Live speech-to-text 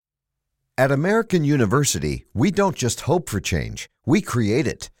At American University, we don't just hope for change, we create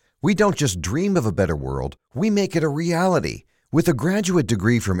it. We don't just dream of a better world, we make it a reality. With a graduate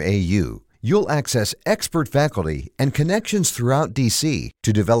degree from AU, you'll access expert faculty and connections throughout DC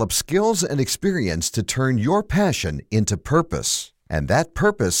to develop skills and experience to turn your passion into purpose. And that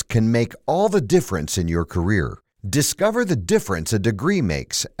purpose can make all the difference in your career. Discover the difference a degree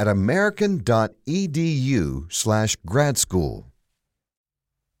makes at american.edu/grad school.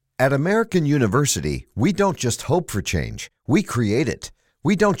 At American University, we don't just hope for change, we create it.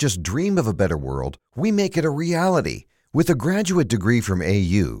 We don't just dream of a better world, we make it a reality. With a graduate degree from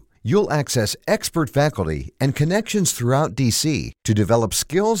AU, you'll access expert faculty and connections throughout DC to develop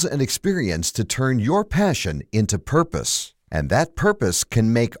skills and experience to turn your passion into purpose. And that purpose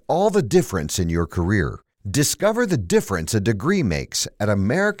can make all the difference in your career. Discover the difference a degree makes at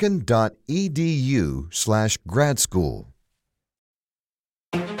american.edu/grad school.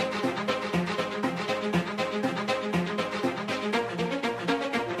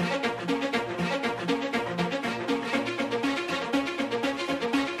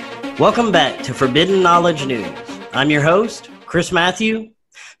 Welcome back to Forbidden Knowledge News. I'm your host, Chris Matthew.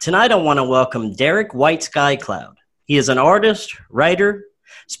 Tonight I want to welcome Derrick Whiteskycloud. He is an artist, writer,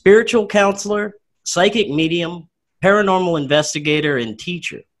 spiritual counselor, psychic medium, paranormal investigator, and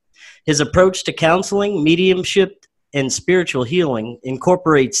teacher. His approach to counseling, mediumship, and spiritual healing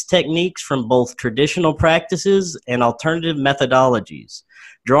incorporates techniques from both traditional practices and alternative methodologies,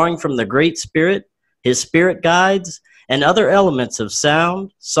 drawing from the Great Spirit, his spirit guides, and other elements of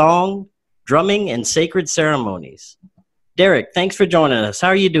sound, song, drumming, and sacred ceremonies. Derrick, thanks for joining us. How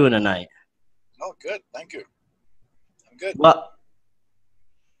are you doing tonight? Oh, good. Thank you. I'm good. Well,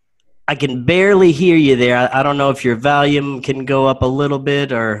 I can barely hear you there. I don't know if your volume can go up a little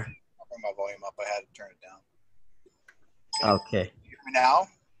bit or... I'll bring my volume up. I had to turn it down. Okay. You hear me now?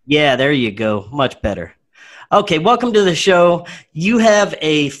 Yeah, there you go. Much better. Okay, welcome to the show. You have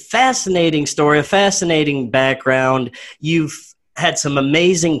a fascinating story, a fascinating background. You've had some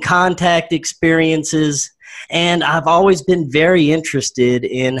amazing contact experiences, and I've always been very interested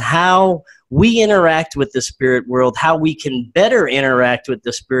in how we interact with the spirit world, how we can better interact with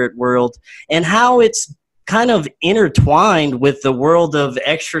the spirit world, and how it's kind of intertwined with the world of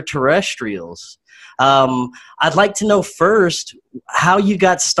extraterrestrials. I'd like to know first how you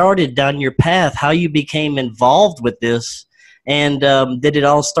got started down your path, how you became involved with this, and did it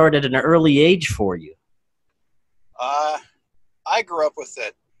all start at an early age for you? I grew up with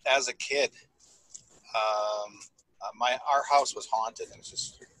it as a kid. Our house was haunted. Let's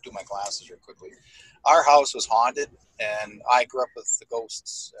just do my glasses here quickly. Our house was haunted, and I grew up with the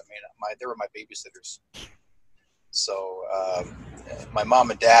ghosts. I mean, they were my babysitters. So my mom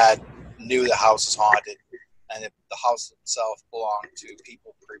and dad knew the house was haunted, and the house itself belonged to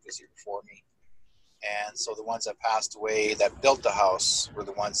people previously before me. And so the ones that passed away that built the house were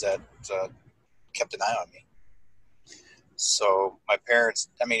the ones that kept an eye on me. So my parents,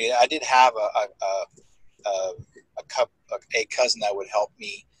 I mean, I did have a cousin that would help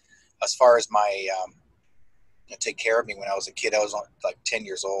me as far as my take care of me when I was a kid. I was like 10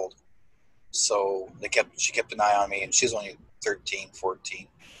 years old. So she kept an eye on me, and she was only 13, 14.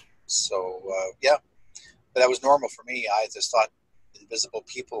 So, yeah, but that was normal for me. I just thought invisible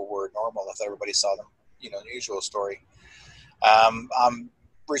people were normal if everybody saw them, unusual story. I'm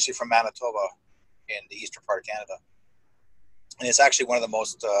originally from Manitoba in the eastern part of Canada. And it's actually one of the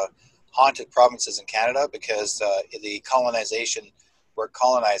most haunted provinces in Canada because the colonization, where it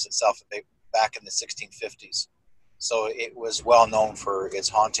colonized itself back in the 1650s. So it was well known for its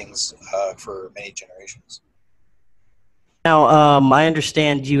hauntings for many generations. Now, I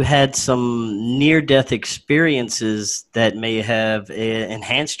understand you had some near-death experiences that may have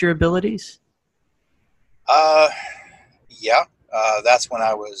enhanced your abilities? Yeah. That's when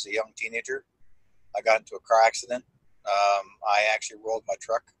I was a young teenager. I got into a car accident. I actually rolled my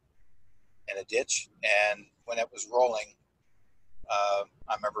truck in a ditch, and when it was rolling, I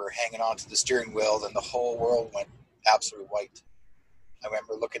remember hanging onto the steering wheel, and the whole world went absolutely white. I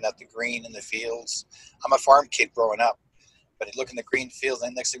remember looking at the green in the fields. I'm a farm kid growing up. But you look in the green fields,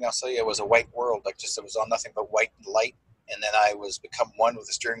 and the next thing I'll tell you, it was a white world. Like it was all nothing but white and light. And then I was become one with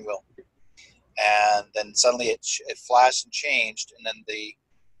the steering wheel. And then suddenly it flashed and changed. And then the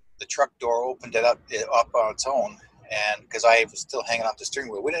truck door opened it up on its own. And because I was still hanging on the steering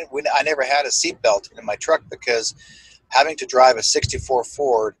wheel, I never had a seatbelt in my truck because having to drive a '64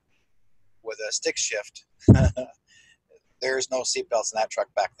 Ford with a stick shift, there's no seatbelts in that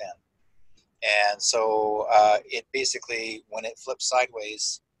truck back then. And so it basically, when it flipped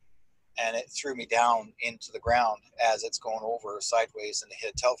sideways and it threw me down into the ground as it's going over sideways and it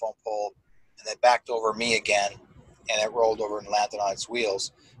hit a telephone pole, and it backed over me again, and it rolled over and landed on its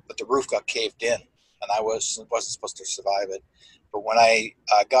wheels. But the roof got caved in, and I wasn't supposed to survive it. But when I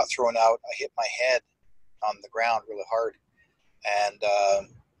got thrown out, I hit my head on the ground really hard, and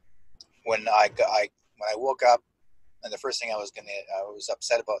when I woke up, and the first thing I was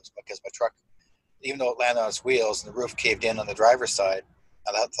upset about was because my truck, even though it landed on its wheels and the roof caved in on the driver's side,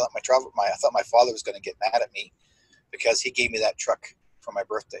 and I thought my father was going to get mad at me because he gave me that truck for my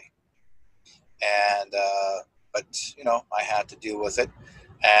birthday. And but I had to deal with it.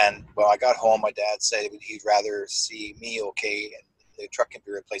 And when I got home, my dad said he'd rather see me okay, and the truck can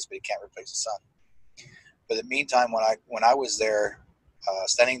be replaced, but he can't replace the son. But in the meantime, when I was there,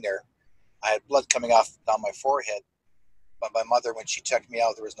 standing there, I had blood coming off down my forehead. But my mother, when she checked me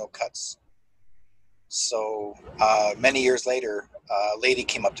out, there was no cuts. So many years later, a lady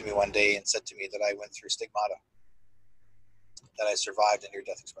came up to me one day and said to me that I went through stigmata, that I survived a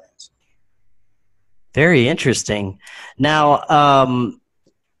near-death experience. Very interesting. Now,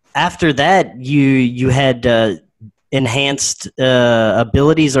 after that, you had enhanced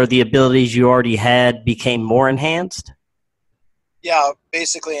abilities, or the abilities you already had became more enhanced? Yeah,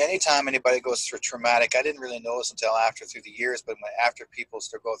 basically, anytime anybody goes through traumatic, I didn't really notice until through the years, but after people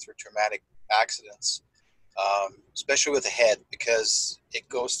start going through traumatic accidents, especially with the head, because it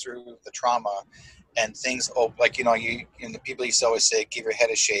goes through the trauma and things, like, the people used to always say, give your head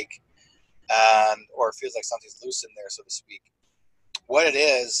a shake, or it feels like something's loose in there, so to speak. What it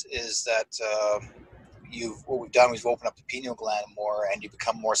is that what we've done, we've opened up the pineal gland more, and you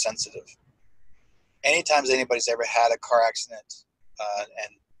become more sensitive. Anytime anybody's ever had a car accident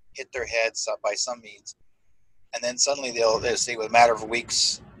and hit their heads by some means, and then suddenly they'll say, with a matter of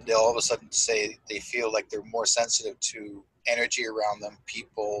weeks, they'll all of a sudden say they feel like they're more sensitive to energy around them,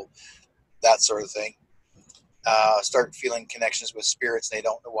 people, that sort of thing. Start feeling connections with spirits, and they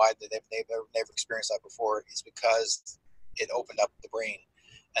don't know why. They've never experienced that before. It's because it opened up the brain,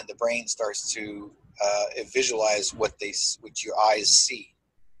 and the brain starts to visualize what your eyes see.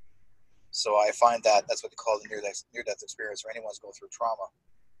 So I find that's what they call the near-death experience, or anyone who's going through trauma.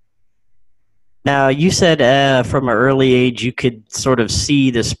 Now, you said from an early age you could sort of see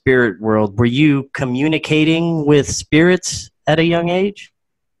the spirit world. Were you communicating with spirits at a young age?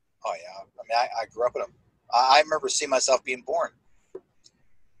 Oh, yeah. I mean, I grew up with them. I remember seeing myself being born.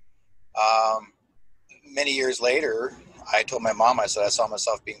 Many years later, I told my mom, I said I saw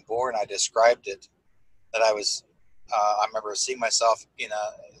myself being born. I described it, that I remember seeing myself it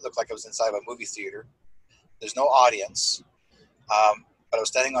looked like I was inside of a movie theater. There's no audience. But I was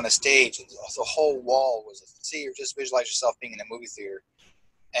standing on a stage, and the whole wall was, you just visualize yourself being in a movie theater,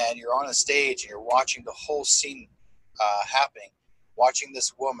 and you're on a stage, and you're watching the whole scene happening, watching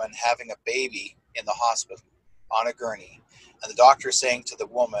this woman having a baby in the hospital on a gurney, and the doctor saying to the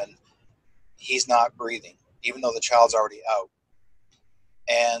woman, he's not breathing, even though the child's already out.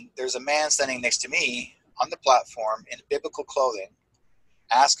 And there's a man standing next to me on the platform in biblical clothing,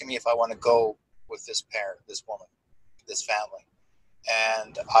 asking me if I want to go with this parent, this woman, this family.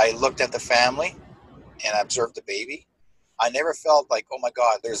 And I looked at the family and I observed the baby. I never felt like, oh my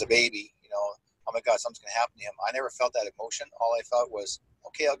God, there's a baby, oh my God, something's going to happen to him. I never felt that emotion. All I felt was,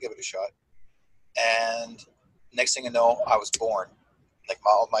 okay, I'll give it a shot. And next thing I know, I was born.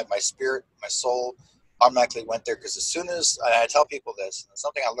 Like my spirit, my soul automatically went there, because as soon as, I tell people this, and it's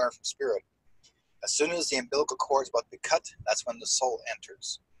something I learned from spirit, as soon as the umbilical cord is about to be cut, that's when the soul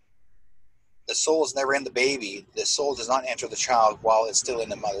enters. The soul is never in the baby. The soul does not enter the child while it's still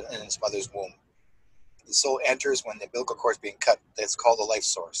in its mother's womb. The soul enters when the umbilical cord is being cut. That's called the life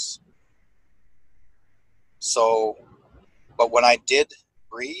source. So, but when I did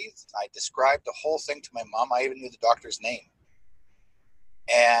breathe, I described the whole thing to my mom. I even knew the doctor's name.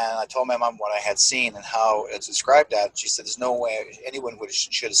 And I told my mom what I had seen and how it's described that. She said, there's no way anyone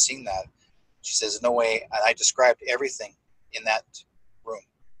should have seen that. She says, there's no way. And I described everything in that room,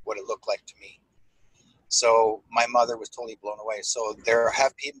 what it looked like to me. So my mother was totally blown away. So there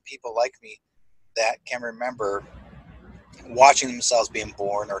have people like me that can remember watching themselves being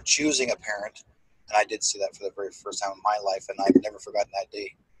born or choosing a parent. And I did see that for the very first time in my life, and I've never forgotten that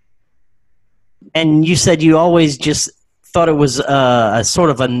day. And you said you always just thought it was a sort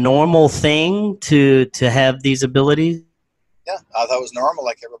of a normal thing to have these abilities? Yeah, I thought it was normal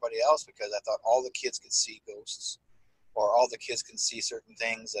like everybody else, because I thought all the kids could see ghosts, or all the kids can see certain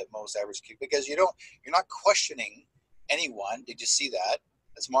things that most average kids, because you're not questioning anyone. Did you see that?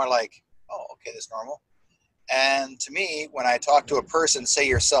 It's more like, oh, okay, that's normal. And to me, when I talk to a person, say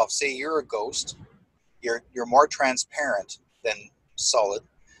you're a ghost, you're more transparent than solid,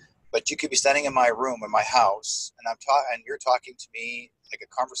 but you could be standing in my room in my house, and you're talking to me like a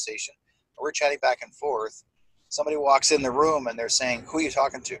conversation. We're chatting back and forth. Somebody walks in the room and they're saying, "Who are you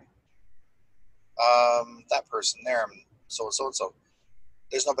talking to?" That person there, so and so and so.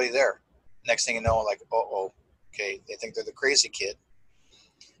 There's nobody there. Next thing you know, like, oh, okay, they think they're the crazy kid.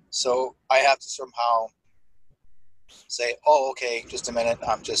 So I have to somehow say, oh, okay, just a minute.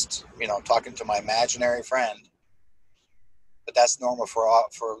 I'm just, talking to my imaginary friend. But that's normal for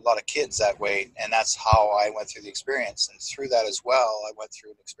a lot of kids that way. And that's how I went through the experience. And through that as well, I went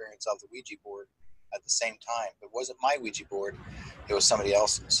through an experience of the Ouija board at the same time. It wasn't my Ouija board. It was somebody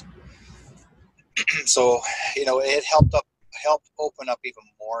else's. So, it helped open up even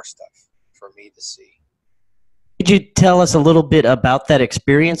more stuff for me to see. Could you tell us a little bit about that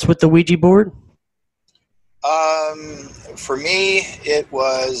experience with the Ouija board? For me, it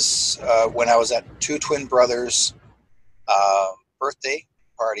was when I was at two twin brothers' birthday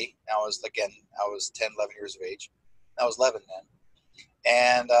party. I was 10, 11 years of age. I was 11 then.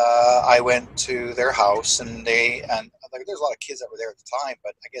 And I went to their house, and there's a lot of kids that were there at the time,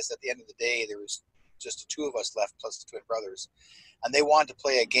 but I guess at the end of the day, there was just the two of us left, plus the twin brothers. And they wanted to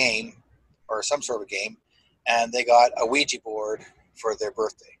play a game, or some sort of game, and they got a Ouija board for their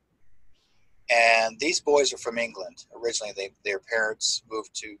birthday. And these boys are from England. Originally, their parents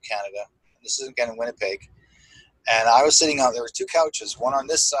moved to Canada. This is again in Winnipeg. And I was sitting there were two couches, one on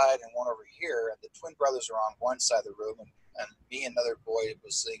this side and one over here. And the twin brothers were on one side of the room, and me and another boy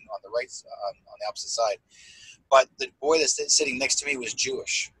was sitting on the right on the opposite side. But the boy that's sitting next to me was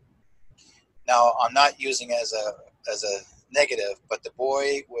Jewish. Now, I'm not using it as a negative, but the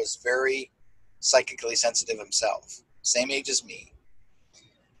boy was very psychically sensitive himself, same age as me.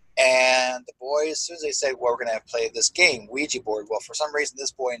 And the boy, as soon as they said, well, we're going to play this game, Ouija board, well, for some reason,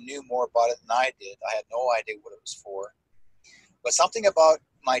 this boy knew more about it than I did. I had no idea what it was for. But something about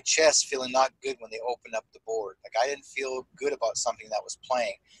my chest feeling not good when they opened up the board. Like, I didn't feel good about something that was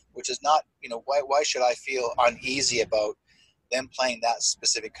playing, which is not, why should I feel uneasy about them playing that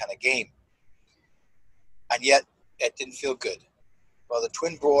specific kind of game? And yet, it didn't feel good. Well, the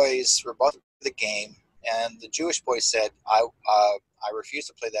twin boys were about to play the game, and the Jewish boy said, I refuse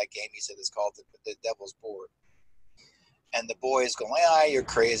to play that game. He said, it's called the Devil's Board. And the boy is going, you're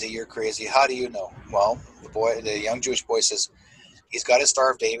crazy. How do you know? Well, the young Jewish boy says, he's got a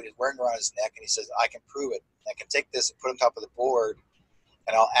Star of David, he's wearing it around his neck, and he says, I can prove it. I can take this and put it on top of the board,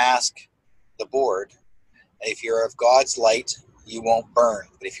 and I'll ask the board, and if you're of God's light, you won't burn.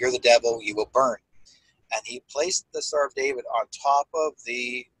 But if you're the devil, you will burn. And he placed the Star of David on top of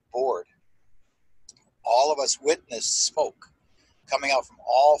the board. All of us witnessed smoke coming out from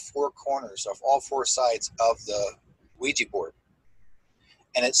all four corners of all four sides of the Ouija board.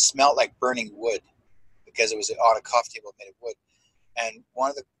 And it smelled like burning wood because it was on a coffee table made of wood. And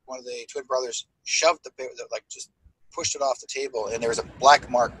one of the twin brothers shoved just pushed it off the table, and there was a black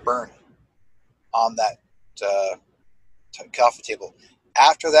mark burn on that coffee table.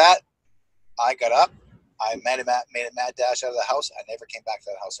 After that, I got up. I made a mad dash out of the house. I never came back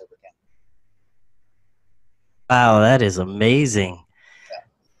to that house ever again. Wow, that is amazing. Yeah.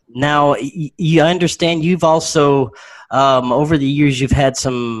 Now, you understand you've also, over the years, you've had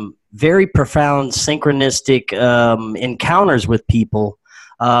some very profound synchronistic encounters with people,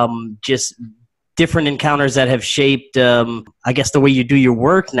 just different encounters that have shaped, I guess, the way you do your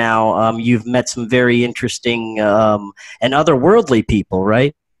work now. You've met some very interesting and otherworldly people,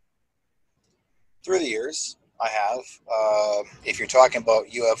 right? Through the years, I have. If you're talking about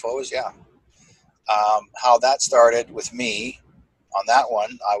UFOs, yeah. How that started with me on that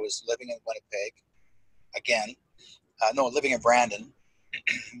one, I was living in Winnipeg again. Living in Brandon,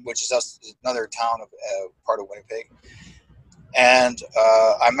 which is another town of part of Winnipeg. And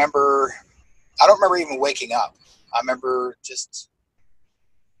I don't remember even waking up. I remember just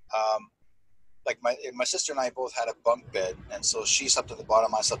my sister and I both had a bunk bed, and so she slept at the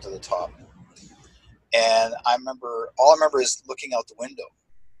bottom, I slept at the top. And all I remember is looking out the window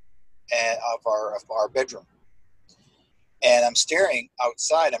of our bedroom, and I'm staring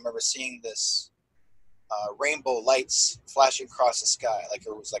outside. I remember seeing this rainbow lights flashing across the sky, it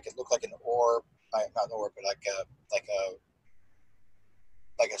looked like an orb, not an orb, but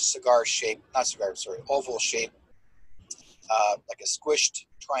like a cigar shape, oval shape, like a squished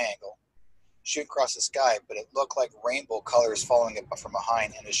triangle shooting across the sky, but it looked like rainbow colors following it from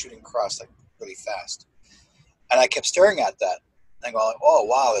behind, and it's shooting across really fast. And I kept staring at that and going, oh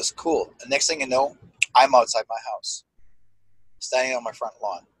wow, that's cool. The next thing you know, I'm outside my house, standing on my front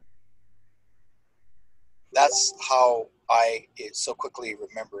lawn. That's how I so quickly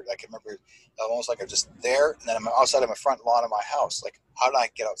remembered. I can remember almost like I'm just there, and then I'm outside of my front lawn of my house. Like, how did I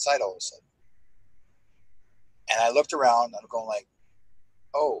get outside all of a sudden? And I looked around, and I'm going like,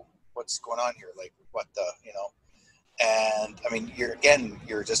 oh, what's going on here? Like, what the, you know? And I mean,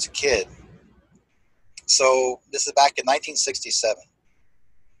 you're just a kid. So this is back in 1967.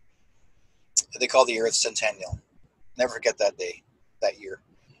 They call the Earth Centennial. Never forget that day, that year.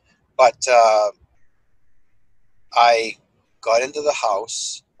 But I got into the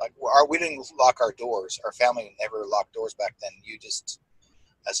house. Like, we didn't lock our doors. Our family never locked doors back then.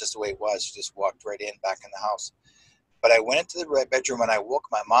 That's just the way it was. You just walked right in, back in the house. But I went into the bedroom and I woke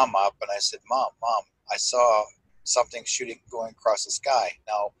my mom up and I said, Mom, I saw something going across the sky.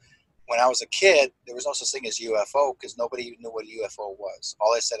 Now, when I was a kid, there was no such thing as UFO because nobody even knew what a UFO was.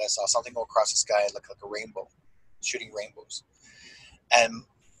 All I said, I saw something go across the sky and look like a rainbow, shooting rainbows. And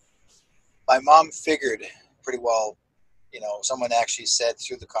my mom figured pretty well, someone actually said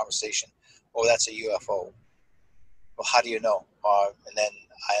through the conversation, oh, that's a UFO. Well, how do you know? And then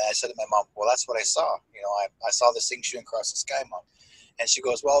I said to my mom, well, that's what I saw. I saw this thing shooting across the sky, Mom. And she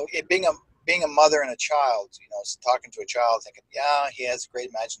goes, well, being a mother and a child, talking to a child, thinking, yeah, he has a great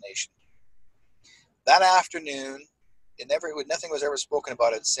imagination. That afternoon, nothing was ever spoken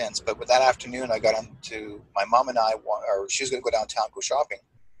about it since. But with that afternoon, I got into my mom and she was going to go downtown, go shopping,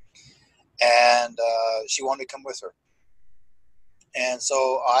 and she wanted me to come with her. And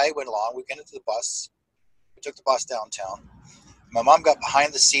so I went along. We got into the bus. We took the bus downtown. My mom got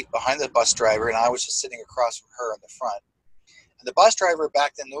behind the seat, behind the bus driver, and I was just sitting across from her in the front. And the bus driver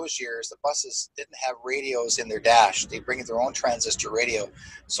back in those years, the buses didn't have radios in their dash. They bring their own transistor radio.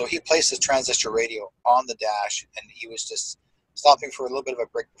 So he placed his transistor radio on the dash, and he was just stopping for a little bit of a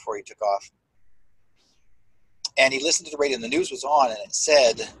break before he took off. And he listened to the radio, and the news was on, and it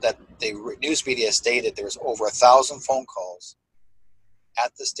said that the news media stated there was over 1,000 phone calls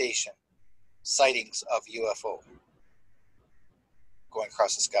at the station, sightings of UFO going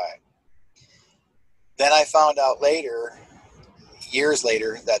across the sky. Then I found out years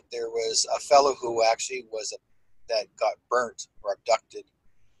later, that there was a fellow who actually that got burnt or abducted.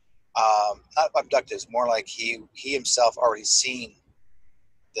 Not abducted, it's more like he himself already seen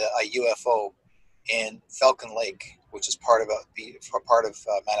a UFO in Falcon Lake, which is part of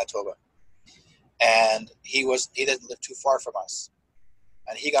Manitoba. And he didn't live too far from us.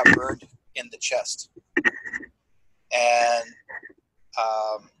 And he got burned in the chest. And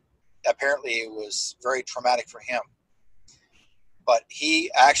apparently it was very traumatic for him. But he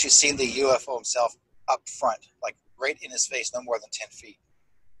actually seen the UFO himself up front, like right in his face, no more than 10 feet.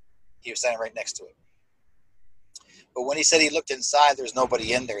 He was standing right next to it. But when he said he looked inside, there's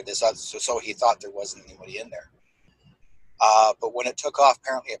nobody in there. So he thought there wasn't anybody in there. But when it took off,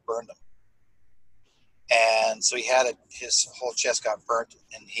 apparently it burned him. And so his whole chest got burnt,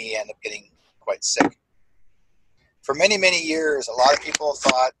 and he ended up getting quite sick. For many, many years, a lot of people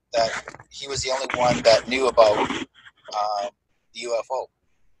thought that he was the only one that knew about the UFO.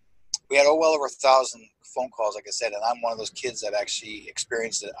 We had well over 1,000 phone calls, like I said, and I'm one of those kids that actually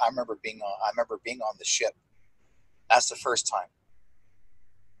experienced it. I remember being on the ship. That's the first time.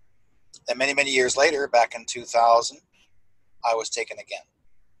 And many, many years later, back in 2000, I was taken again.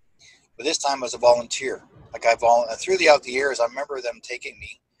 But this time as a volunteer. Throughout the years, I remember them taking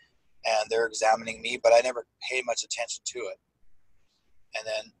me, and they're examining me, but I never paid much attention to it. And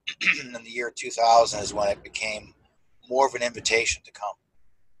then in the year 2000 is when it became more of an invitation to come.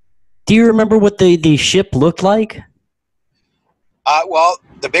 Do you remember what the ship looked like? Well,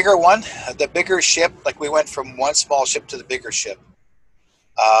 the bigger ship, like we went from one small ship to the bigger ship.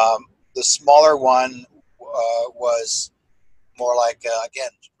 The smaller one was more like,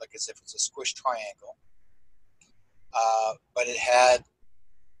 again, like as if it's a squished triangle. But it had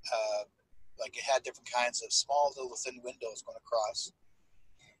different kinds of small little thin windows going across.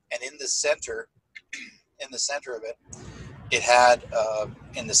 And in the center of it, it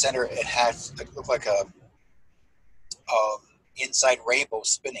looked like a inside rainbow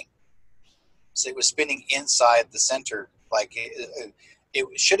spinning. So it was spinning inside the center, like it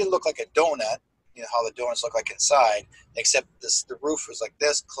shouldn't look like a donut. You know how the donuts look like inside, except the roof was like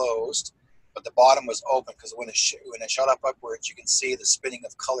this, closed, but the bottom was open because when it shot up upwards, you can see the spinning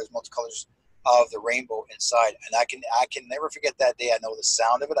of colors, multicolors of the rainbow inside. And I can never forget that day. I know the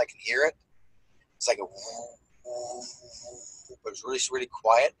sound of it. I can hear it. It's like a woo, woo, woo, but it was really, really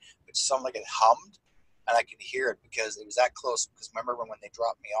quiet. It sounded like it hummed, and I could hear it because it was that close. Because remember when they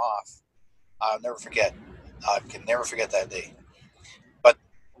dropped me off, I'll never forget. I can never forget that day. But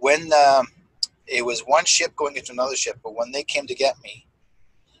when it was one ship going into another ship, but when they came to get me,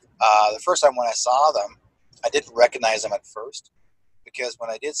 the first time when I saw them, I didn't recognize them at first, because when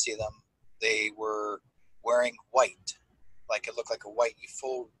I did see them, they were wearing white, like it looked like a white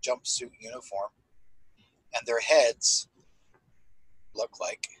full jumpsuit uniform, and their heads looked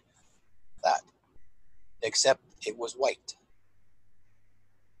like except it was white.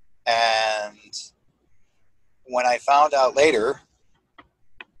 And when I found out later,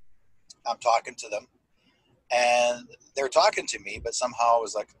 I'm talking to them, and they're talking to me, but somehow it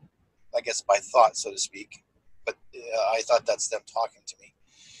was like, I guess by thought, so to speak. But I thought that's them talking to me.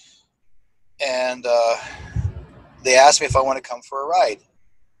 And they asked me if I want to come for a ride.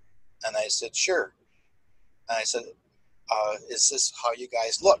 And I said, sure. And I said, is this how you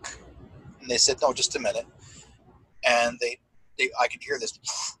guys look? And they said, no, just a minute. And I could hear this,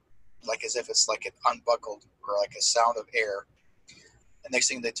 like as if it's like it unbuckled or like a sound of air. And next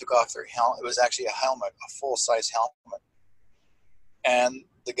thing, they took off their helmet. It was actually a helmet, a full-size helmet. And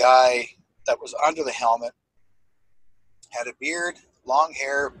the guy that was under the helmet had a beard, long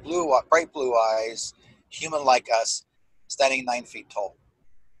hair, bright blue eyes, human like us, standing 9 feet tall.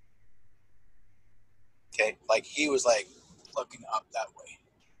 Okay, like he was like looking up that way.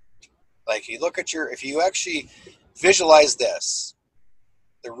 Like you look at if you actually visualize this,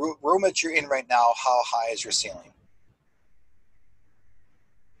 the room that you're in right now, how high is your ceiling?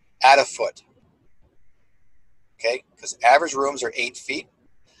 Add a foot. Okay, because average rooms are 8 feet.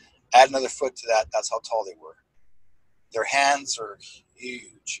 Add another foot to that, that's how tall they were. Their hands are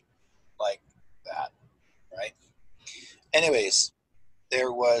huge, like that, right? Anyways,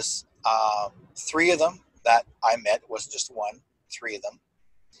 there was 3 of them that I met. It wasn't just one, 3 of them.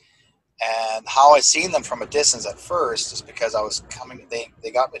 And how I seen them from a distance at first is because I was coming,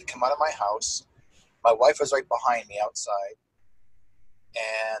 they got me to come out of my house. My wife was right behind me outside.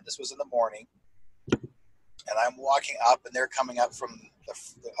 And this was in the morning. And I'm walking up, and they're coming up from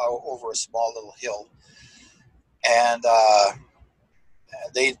over a small little hill. And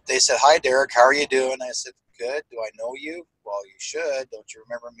they said, hi, Derrick, how are you doing? I said, good. Do I know you? Well, you should. Don't you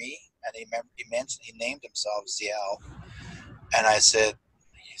remember me? And he named himself Zial. And I said,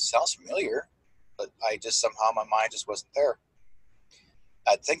 he sounds familiar. But I just somehow, my mind just wasn't there.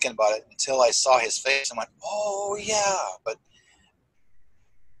 I'd thinking about it until I saw his face and went, oh, yeah. But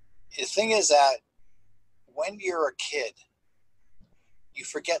the thing is that when you're a kid, you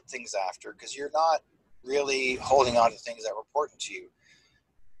forget things after because you're not really holding on to things that were important to you.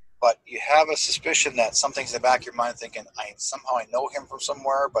 But you have a suspicion that something's in the back of your mind thinking, somehow I know him from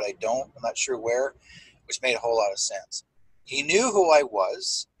somewhere, but I don't. I'm not sure where, which made a whole lot of sense. He knew who I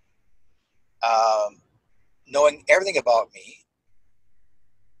was, knowing everything about me.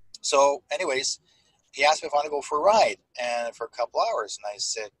 So anyways, he asked me if I want to go for a ride and for a couple hours. And I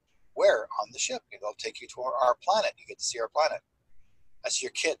said, where? On the ship. I'll take you to our planet. You get to see our planet. I said,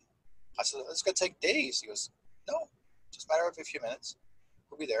 you're kidding. I said, it's going to take days. He goes, no, just a matter of a few minutes.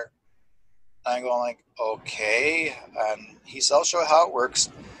 We'll be there. And I'm going like, okay. And he said, I'll show you how it works.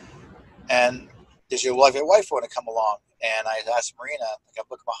 And does your wife want to come along? And I asked Marina, I kept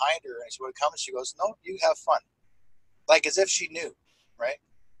looking behind her, and she would come, and she goes, no, you have fun. Like as if she knew, right?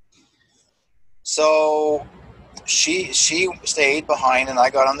 So she stayed behind, and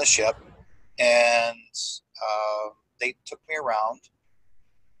I got on the ship, and they took me around.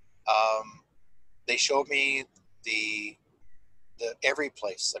 They showed me the every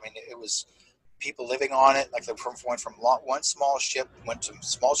place. I mean, it was people living on it. Like they went from one small ship, went from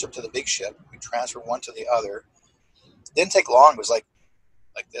small ship to the big ship. We transferred one to the other. It didn't take long. It was like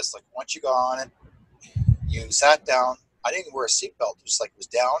this. Like once you got on it, you sat down. I didn't wear a seatbelt. It was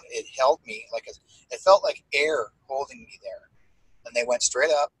down. It held me it felt like air holding me there. And they went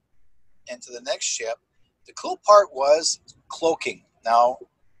straight up into the next ship. The cool part was cloaking. Now,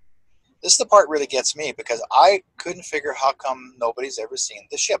 this is the part really gets me because I couldn't figure how come nobody's ever seen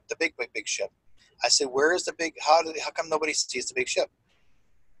the ship, the big ship. I said, where is the big, how come nobody sees the big ship?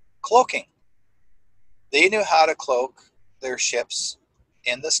 Cloaking. They knew how to cloak their ships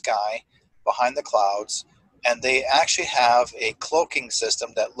in the sky behind the clouds, and they actually have a cloaking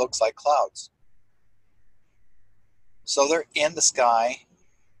system that looks like clouds. So they're in the sky,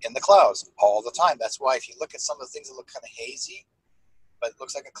 in the clouds all the time. That's why if you look at some of the things that look kind of hazy, but it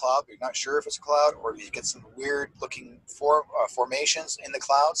looks like a cloud, but you're not sure if it's a cloud, or you get some weird looking formations in the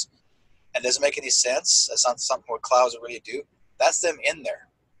clouds, and it doesn't make any sense. That's not something what clouds really do. That's them in there.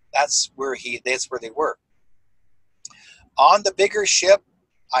 That's where they were. On the bigger ship,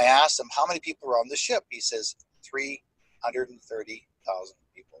 I asked him how many people were on the ship. He says 330,000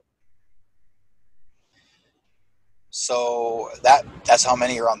 people. So that's how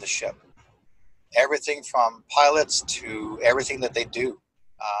many are on the ship. Everything from pilots to everything that they do.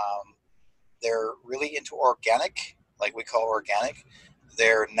 They're really into organic, like we call organic.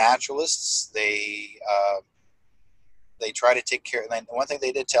 They're naturalists. They try to take care. And one thing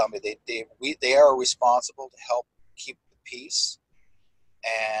they did tell me, they are responsible to help keep the peace,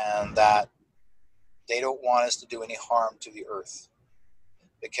 and that they don't want us to do any harm to the earth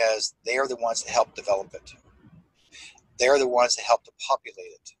because they are the ones that help develop it. They're the ones that help to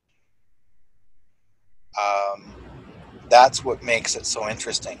populate it. That's what makes it so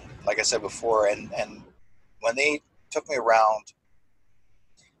interesting. Like I said before, and when they took me around,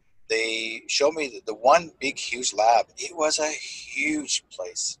 they showed me the one big, huge lab. It was a huge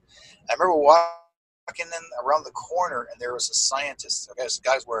place. I remember walking in around the corner, and there was a scientist. This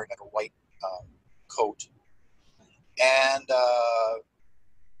guy's wearing like a white coat, and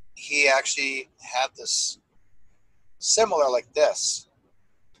he actually had this similar like this,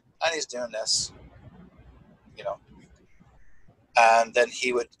 and he's doing this, you know. And then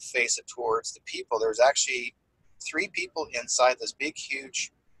he would face it towards the people. There was actually 3 people inside this big,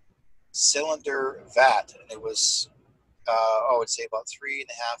 huge cylinder vat, and it was, I would say about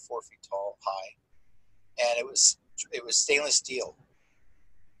 3.5, 4 feet tall, high, and it was stainless steel.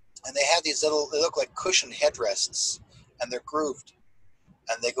 And they had these little, they look like cushioned headrests, and they're grooved,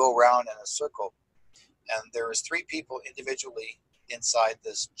 and they go around in a circle. And there was 3 people individually inside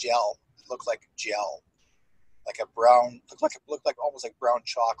this gel. It looked like gel. Like a brown, looked like almost like brown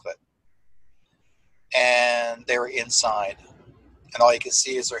chocolate. And they were inside. And all you can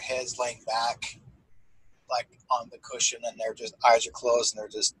see is their heads laying back, like on the cushion, and their just eyes are closed, and they're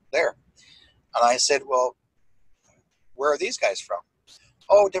just there. And I said, well, where are these guys from?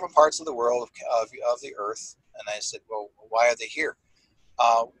 Oh, different parts of the world of the earth. And I said, well, why are they here?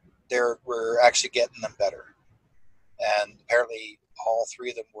 We're actually getting them better. And apparently all 3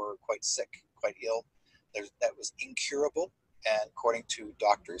 of them were quite sick, quite ill. That was incurable, and according to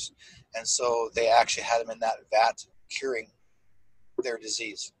doctors. And so they actually had them in that vat curing their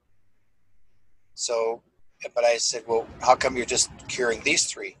disease. So, but I said, well, how come you're just curing these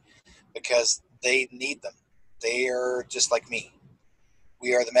 3? Because they need them. They are just like me.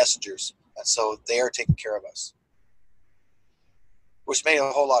 We are the messengers. And so they are taking care of us. Which made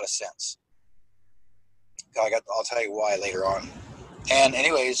a whole lot of sense. I'll tell you why later on. And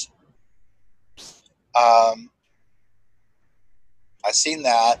anyways, I seen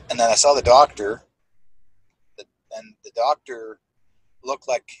that, and then I saw the doctor, and the doctor looked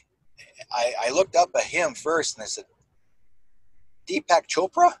like, I looked up at him first, and I said, Deepak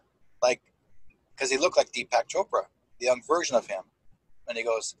Chopra? Like, because he looked like Deepak Chopra, the young version of him. And he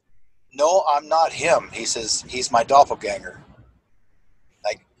goes, no, I'm not him. He says, he's my doppelganger.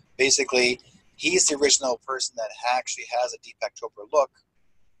 Like, basically, he's the original person that actually has a Deepak Chopra look.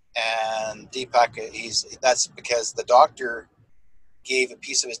 And Deepak, that's because the doctor gave a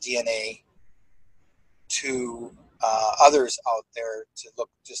piece of his DNA to others out there to look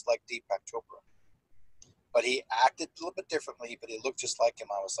just like Deepak Chopra. But he acted a little bit differently, but he looked just like him.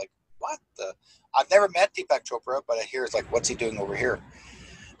 I was like, what the? I've never met Deepak Chopra, but I hear it's like, what's he doing over here?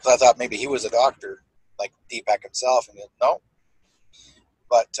 Because I thought maybe he was a doctor, like Deepak himself. And no.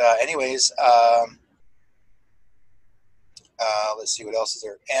 But anyways, let's see what else is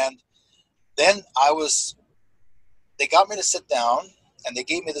there. And then they got me to sit down, and they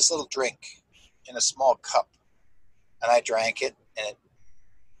gave me this little drink in a small cup. And I drank it, and it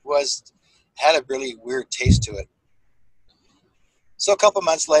had a really weird taste to it. So a couple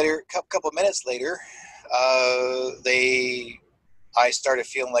minutes later, I started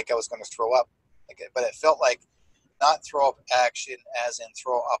feeling like I was going to throw up. But it felt like not throw up action as in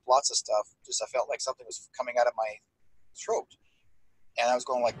throw up lots of stuff. Just I felt like something was coming out of my throat. And I was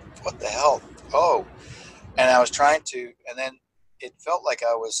going like, what the hell? Oh. And I was trying to, and then it felt like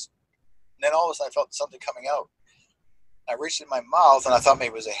then all of a sudden I felt something coming out. I reached in my mouth, and I thought maybe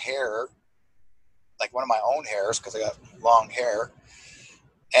it was a hair, like one of my own hairs, because I got long hair.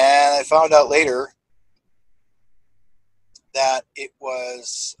 And I found out later that it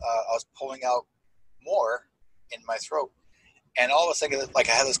was, I was pulling out more in my throat. And all of a sudden, like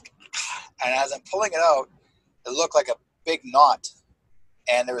I had this, and as I'm pulling it out, it looked like a big knot.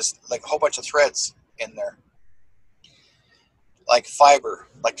 And there was like a whole bunch of threads in there. Like fiber.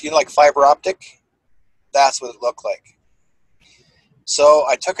 Like, like fiber optic? That's what it looked like. So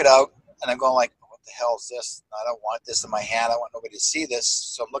I took it out, and I'm going like, what the hell is this? I don't want this in my hand. I want nobody to see this.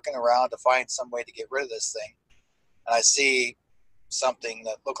 So I'm looking around to find some way to get rid of this thing. And I see something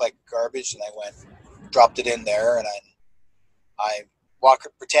that looked like garbage, and I dropped it in there, and I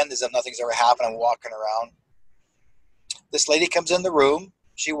pretend as if nothing's ever happened. I'm walking around. This lady comes in the room.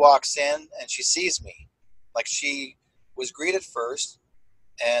 She walks in, and she sees me. Like, she was greeted first,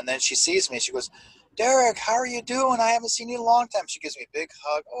 and then she sees me. She goes, Derrick, how are you doing? I haven't seen you in a long time. She gives me a big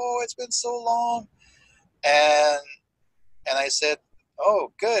hug. Oh, it's been so long. And I said,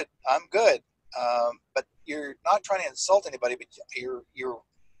 oh, good. I'm good. But you're not trying to insult anybody, but you're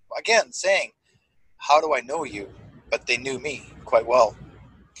again saying, how do I know you? But they knew me quite well.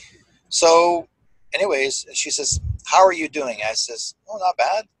 So anyways, she says, how are you doing? I says, oh, not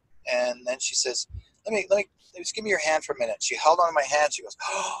bad. And then she says, let me just give me your hand for a minute. She held on my hand. She goes,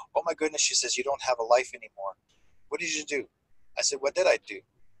 oh my goodness. She says, you don't have a life anymore. What did you do? I said, what did I do?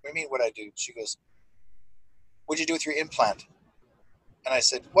 What do you mean what I do? She goes, what did you do with your implant? And I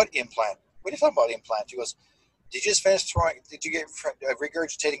said, what implant? What are you talking about implant? She goes, did you just finish throwing, did you get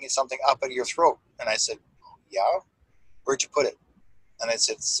regurgitating something up out of your throat? And I said, yeah. Where'd you put it? And I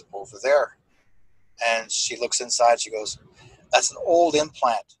said, it's over there. And she looks inside. She goes, that's an old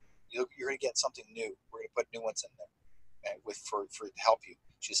implant. You're going to get something new. We're going to put new ones in there for to help you.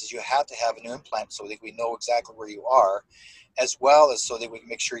 She says, you have to have a new implant so that we know exactly where you are, as well as so that we can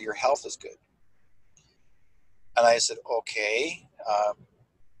make sure your health is good. And I said, okay.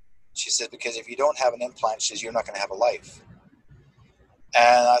 She said, because if you don't have an implant, she says, you're not going to have a life.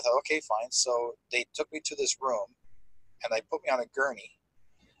 And I thought, okay, fine. So they took me to this room, and they put me on a gurney,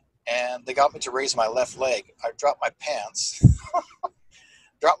 and they got me to raise my left leg. I dropped my pants, and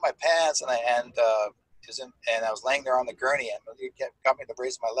I was laying there on the gurney, and they got me to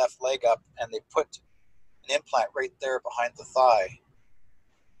raise my left leg up, and they put an implant right there behind the thigh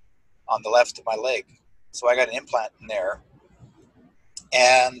on the left of my leg. So I got an implant in there.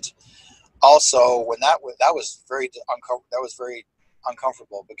 And also, when that was very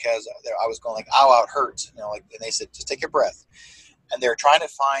uncomfortable, because I was going like, ow, it hurts, and they said, just take your breath. And they're trying to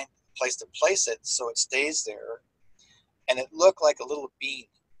find a place to place it so it stays there. And it looked like a little bean,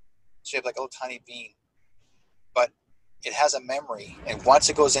 shaped like a little tiny bean, but it has a memory, and once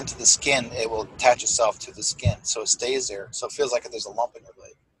it goes into the skin, it will attach itself to the skin, so it stays there. So it feels like there's a lump in your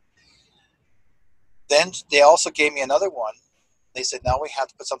leg. Then they also gave me another one. They said, now we have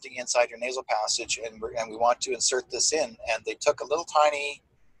to put something inside your nasal passage, and we want to insert this in. And they took a little tiny,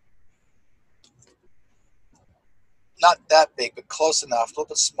 not that big, but close enough, a little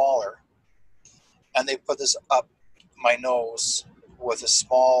bit smaller, and they put this up my nose with a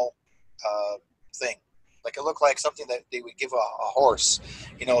small thing. Like it looked like something that they would give a horse.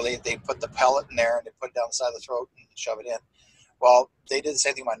 They put the pellet in there, and they put it down the side of the throat and shove it in. Well, they did the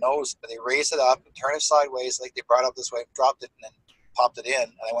same thing with my nose, but they raised it up and turned it sideways, like they brought it up this way, dropped it, and then popped it in.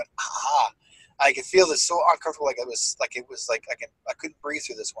 And I went, ah! I could feel this so uncomfortable, like I couldn't breathe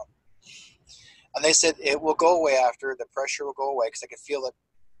through this one. And they said it will go away after, the pressure will go away, because I could feel it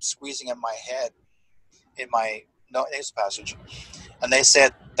squeezing in my head, in my nasal passage. And they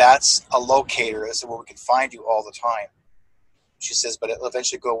said that's a locator. They said, where we can find you all the time. She says, but it'll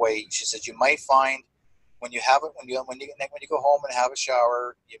eventually go away. She says, you might find when you go home and have a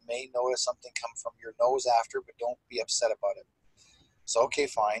shower, you may notice something come from your nose after, but don't be upset about it. So, okay,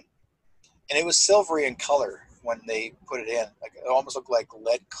 fine. And it was silvery in color when they put it in. Like it almost looked like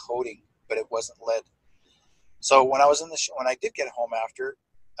lead coating, but it wasn't lead. So when I was when I did get home after,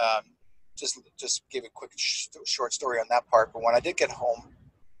 just give a quick short story on that part. But when I did get home,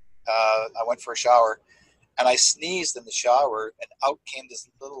 I went for a shower, and I sneezed in the shower, and out came this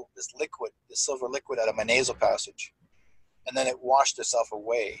silver liquid out of my nasal passage. And then it washed itself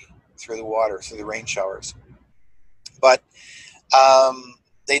away through the water, through the rain showers. But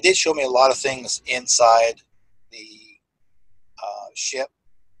they did show me a lot of things inside the ship,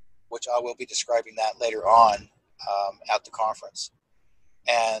 which I will be describing that later on at the conference,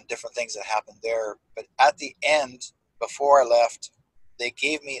 and different things that happened there. But at the end, before I left, they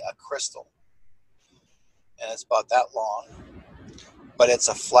gave me a crystal. And it's about that long, but it's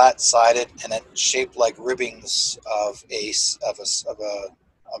a flat-sided, and it's shaped like ribbings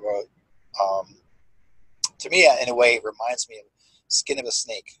to me, in a way, it reminds me of skin of a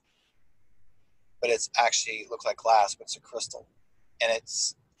snake, but it's actually looked like glass, but it's a crystal, and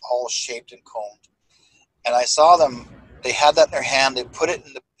it's all shaped and combed. And I saw them; they had that in their hand. They put it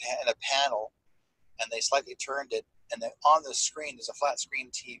in a panel, and they slightly turned it, and then on the screen there's a flat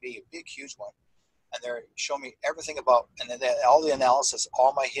screen TV, a big, huge one. And they're showing me everything about, and then all the analysis,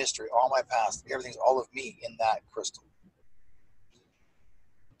 all my history, all my past, everything's all of me in that crystal.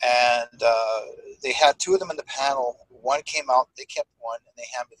 And they had two of them in the panel. One came out, they kept one, and they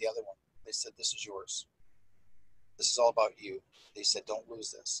handed me the other one. They said, this is yours. This is all about you. They said, don't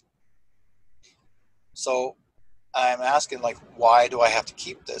lose this. So I'm asking, like, why do I have to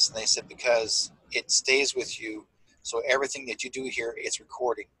keep this? And they said, because it stays with you. So everything that you do here, it's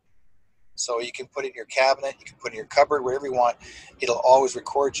recording. So you can put it in your cabinet, you can put it in your cupboard, wherever you want. It'll always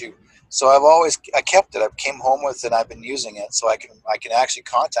record you. So I kept it. I came home with it, and I've been using it. So I can actually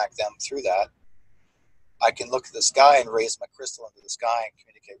contact them through that. I can look at the sky and raise my crystal into the sky and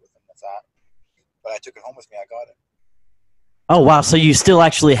communicate with them with that. But I took it home with me. I got it. Oh, wow. So you still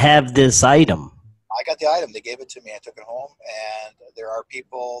actually have this item? I got the item. They gave it to me. I took it home, and there are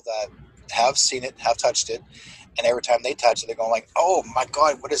people that have seen it, have touched it, and every time they touch it, they're going like, "Oh my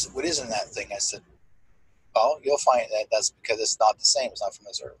God, what is in that thing?" I said, "Well, you'll find that that's because it's not the same. It's not from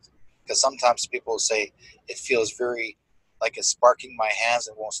this earth." Because sometimes people say it feels very like it's sparking my hands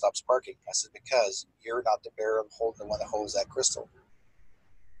and won't stop sparking. I said, because you're not the bearer holding the one that holds that crystal.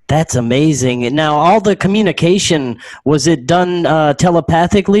 That's amazing. Now, all the communication, was it done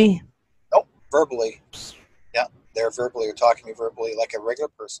telepathically? Nope, verbally. Yeah, they're talking to me verbally like a regular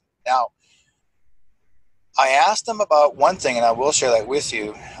person. Now, I asked them about one thing, and I will share that with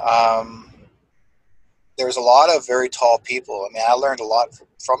you. There's a lot of very tall people. I mean, I learned a lot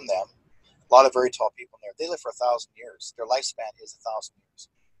from them. A lot of very tall people in there. They live for 1,000 years. Their lifespan is 1,000 years.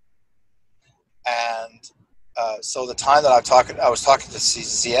 And so the time that I was talking to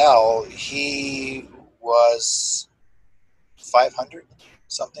CZL, he was 500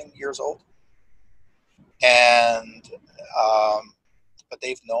 something years old. And but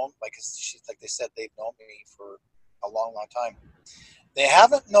they've known, like they said, they've known me for a long, long time. They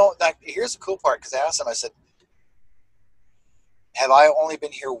haven't known. Like, here's the cool part, because I asked them. I said, "Have I only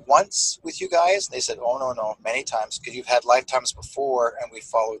been here once with you guys?" And they said, "Oh no, many times, because you've had lifetimes before, and we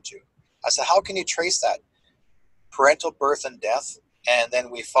followed you." I said, "How can you trace that? Parental birth and death, and then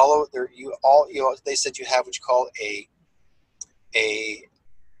we follow there. You all, they said you have what you call a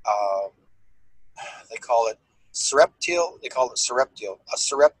they call it surreptile. They call it surreptile, a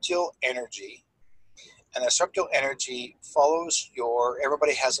surreptile energy, and a surreptile energy follows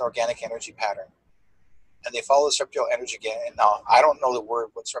everybody has an organic energy pattern, and they follow the surreptile energy again. And now I don't know the word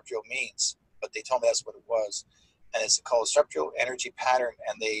what surreptile means, but they told me that's what it was, and it's called surreptile energy pattern,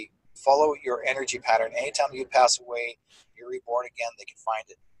 and they follow your energy pattern. Anytime you pass away, you're reborn again. They can find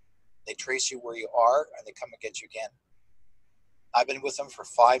it. They trace you where you are, and they come and get you again. I've been with them for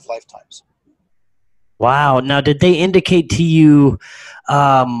 5 lifetimes. Wow. Now, did they indicate to you,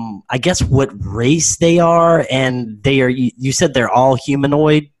 I guess, what race they are? And they are, you said they're all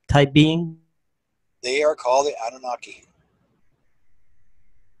humanoid type being? They are called the Anunnaki.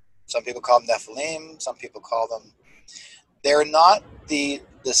 Some people call them Nephilim. Some people call them... They're not the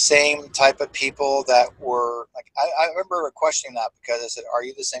same type of people that were... Like, I remember questioning that, because I said, "Are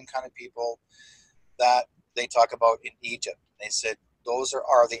you the same kind of people that they talk about in Egypt?" They said, "Those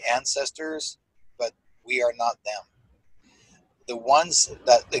are the ancestors, but we are not them." The ones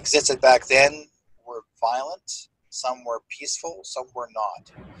that existed back then were violent. Some were peaceful. Some were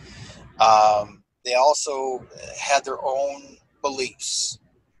not. They also had their own beliefs.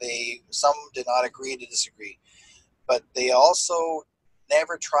 Some did not agree to disagree. But they also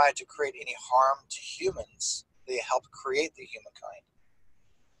never tried to create any harm to humans. They helped create the humankind.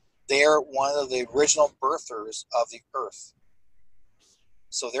 They're one of the original birthers of the earth.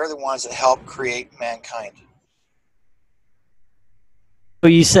 So they're the ones that helped create mankind. So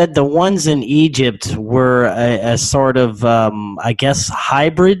you said the ones in Egypt were a sort of, I guess,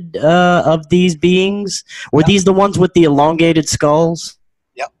 hybrid of these beings? Were these the ones with the elongated skulls?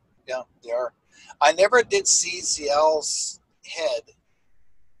 Yeah, they are. I never did see CL's head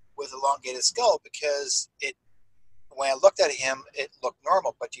with elongated skull, because when I looked at him, it looked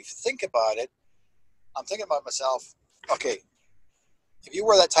normal. But if you think about it, I'm thinking about myself, okay, if you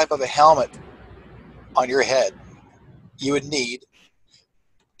wear that type of a helmet on your head, you would need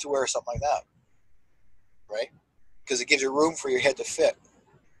to wear something like that, right? Because it gives you room for your head to fit.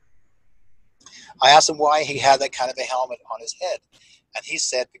 I asked him why he had that kind of a helmet on his head, and he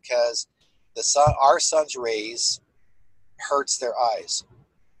said because our sun's rays hurts their eyes,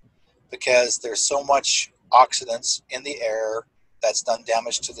 because there's so much oxidants in the air that's done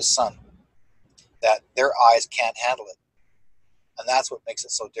damage to the sun that their eyes can't handle it, and that's what makes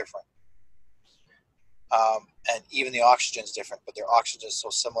it so different. And even the oxygen is different, but their oxygen is so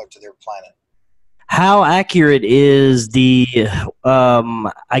similar to their planet. How accurate is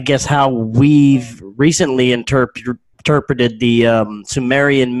I guess, how we've recently interpreted the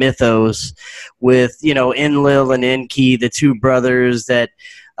Sumerian mythos with, Enlil and Enki, the two brothers that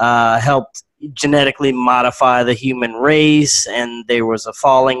helped genetically modify the human race, and there was a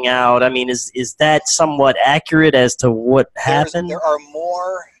falling out? I mean, is that somewhat accurate as to what happened? There are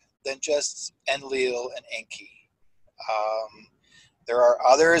more than just Enlil and Enki. There are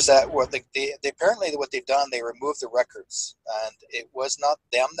others that they apparently what they've done, they removed the records, and it was not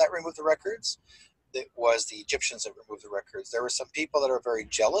them that removed the records. It was the Egyptians that removed the records. There were some people that are very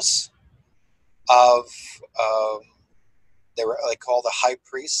jealous of. They call the high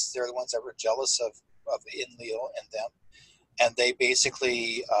priests. They're the ones that were jealous of Enlil and them, and they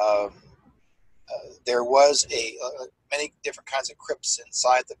basically there was many different kinds of crypts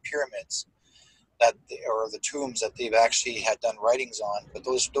inside the pyramids or the tombs that they've actually had done writings on, but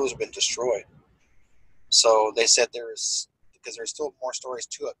those have been destroyed. So they said because there's still more stories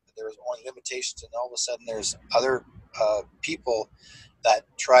to it, but there's only limitations, and all of a sudden there's other people that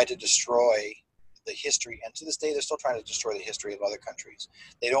try to destroy the history, and to this day they're still trying to destroy the history of other countries.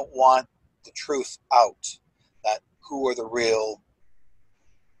 They don't want the truth out, that who are the real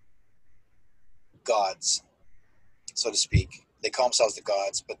gods, so to speak. They call themselves the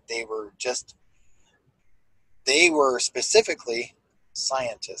gods, but they were specifically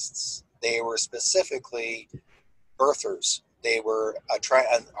scientists. They were specifically birthers. They were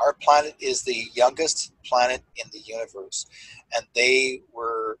and our planet is the youngest planet in the universe, and they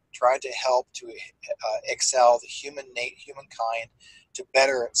were trying to help to excel the humankind to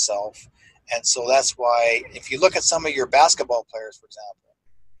better itself. And so that's why, if you look at some of your basketball players, for example,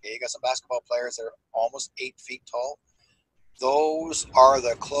 you got some basketball players that are almost 8 feet tall. Those are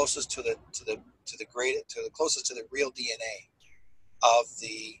the closest to the closest to the real DNA of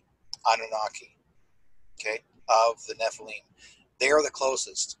the Anunnaki. Okay, of the Nephilim. They are the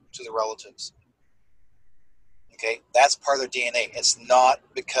closest to the relatives. Okay, that's part of their DNA. It's not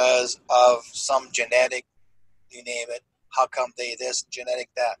because of some genetic, you name it, how come they this,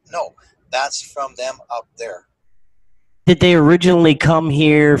 genetic that. No, that's from them up there. Did they originally come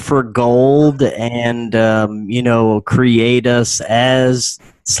here for gold and, create us as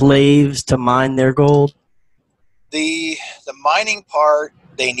slaves to mine their gold? The mining part,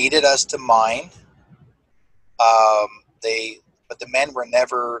 they needed us to mine. But the men were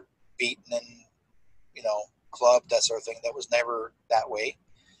never beaten and, clubbed, that sort of thing. That was never that way.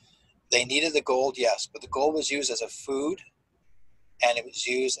 They needed the gold, yes, but the gold was used as a food and it was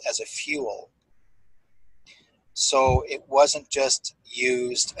used as a fuel. So it wasn't just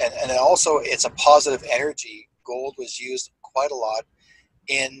used, and also it's a positive energy. Gold was used quite a lot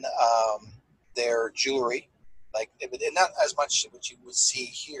in their jewelry, like not as much what you would see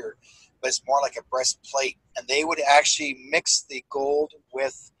here, but it's more like a breastplate. And they would actually mix the gold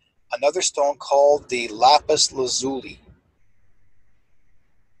with another stone called the lapis lazuli.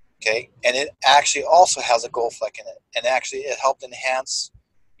 Okay, and it actually also has a gold fleck in it, and actually it helped enhance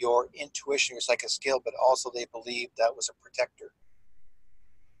your intuition, your psychic skill, but also they believed that was a protector.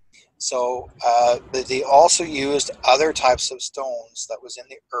 So they also used other types of stones that was in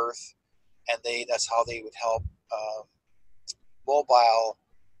the earth, and that's how they would help mobile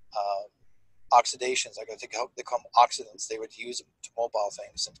oxidations. Like I think they call them oxidants. They would use them to mobile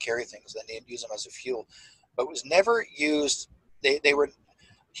things and carry things, and they'd use them as a fuel. But it was never used.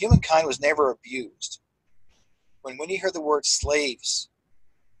 Humankind was never abused. When you hear the word slaves,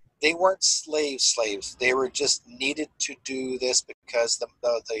 they weren't slaves. They were just needed to do this because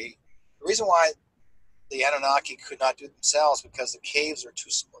the reason why the Anunnaki could not do it themselves, because the caves are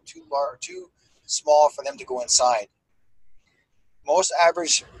too small for them to go inside. Most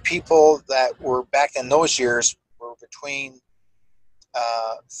average people that were back in those years were between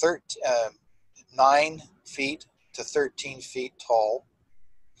 9 feet to 13 feet tall.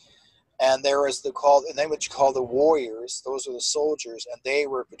 And there was what you call the warriors. Those are the soldiers, and they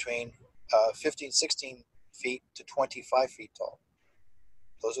were between 15, 16 feet to 25 feet tall.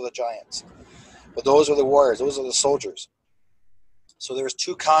 Those are the giants. But those are the warriors. Those are the soldiers. So there's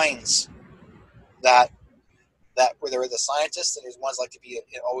two kinds that where there are the scientists, and there's ones like to be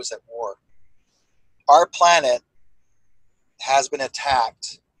always at war. Our planet has been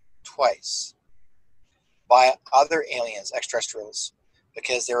attacked twice by other aliens, extraterrestrials,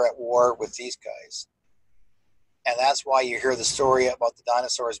 because they're at war with these guys. And that's why you hear the story about the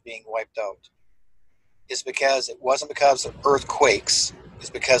dinosaurs being wiped out. It's because it wasn't because of earthquakes, it's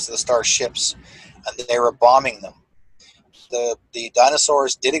because of the starships, and they were bombing them. The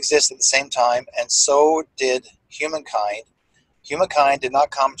dinosaurs did exist at the same time, and so did humankind. Humankind did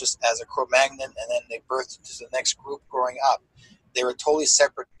not come just as a Cro-Magnon and then they birthed into the next group growing up. They were totally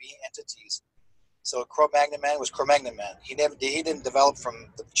separate being entities. So Cro-Magnon man was Cro-Magnon man. He didn't develop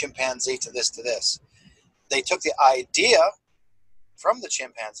from the chimpanzee to this. They took the idea from the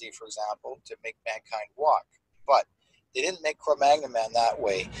chimpanzee, for example, to make mankind walk, but they didn't make Cro-Magnon man that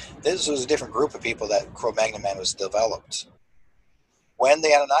way. This was a different group of people that Cro-Magnon man was developed. When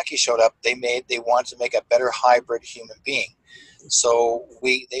the Anunnaki showed up, they wanted to make a better hybrid human being. So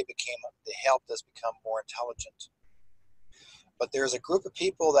they helped us become more intelligent. But there's a group of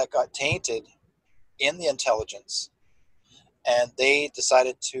people that got tainted in the intelligence, and they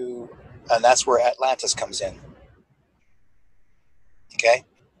decided to, and that's where Atlantis comes in. Okay?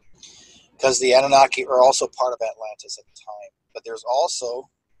 Because the Anunnaki are also part of Atlantis at the time. But there's also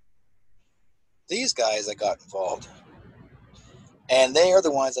these guys that got involved. And they are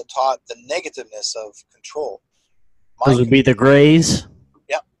the ones that taught the negativeness of control. Those would be the Greys.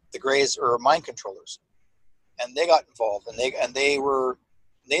 Yeah, the Greys are mind controllers, and they got involved, and they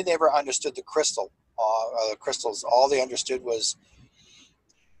never understood the crystals. All they understood was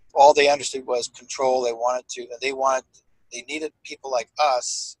control. They needed people like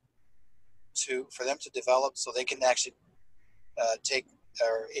us for them to develop, so they can actually take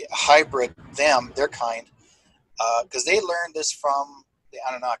or hybrid their kind, because they learned this from the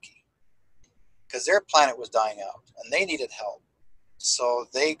Anunnaki, because their planet was dying out and they needed help, so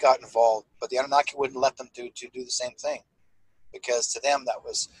they got involved. But the Anunnaki wouldn't let them do the same thing, because to them that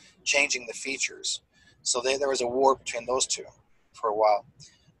was changing the features. So there was a war between those two for a while.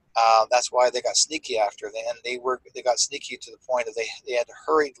 That's why they got sneaky after them, and they got sneaky to the point that they had to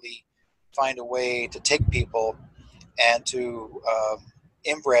hurriedly find a way to take people and to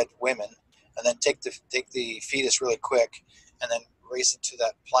inbred women, and then take the fetus really quick, and then race it to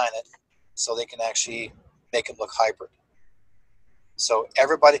that planet so they can actually make them look hybrid. So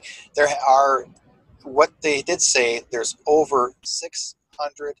what they did say, there's over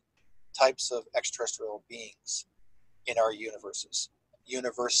 600 types of extraterrestrial beings in our universes.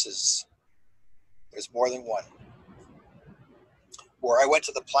 There's more than one. Where I went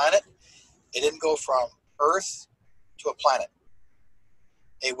to the planet, it didn't go from Earth to a planet.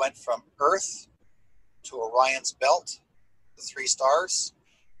 It went from Earth to Orion's belt, the 3 stars,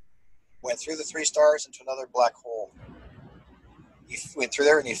 went through the 3 stars into another black hole. You went through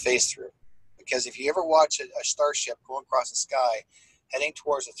there and you phased through. Because if you ever watch a starship going across the sky, heading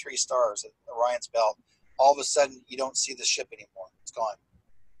towards the 3 stars at Orion's belt, all of a sudden you don't see the ship anymore. It's gone.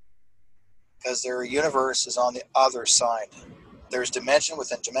 Because their universe is on the other side. There's dimension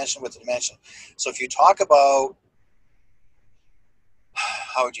within dimension within dimension. So if you talk about,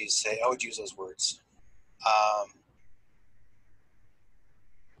 how would you use those words?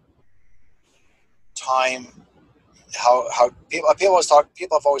 Time. How people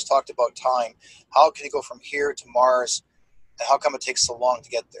have always talked about time. How can you go from here to Mars, and how come it takes so long to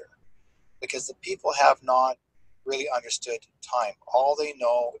get there? Because the people have not really understood time. All they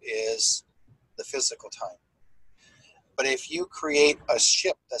know is the physical time. But if you create a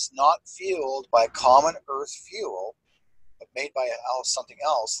ship that's not fueled by common Earth fuel, but made by something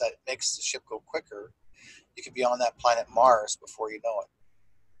else that makes the ship go quicker, you could be on that planet Mars before you know it.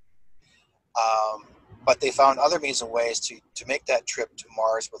 But they found other means and ways to make that trip to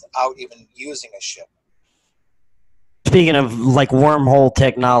Mars without even using a ship. Speaking of like wormhole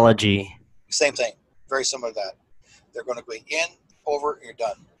technology. Same thing. Very similar to that. They're going to go in, over, and you're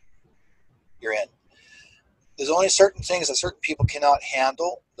done. You're in. There's only certain things that certain people cannot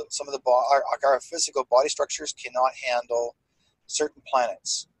handle. Some of our physical body structures cannot handle certain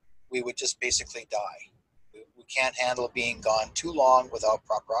planets. We would just basically die. We can't handle being gone too long without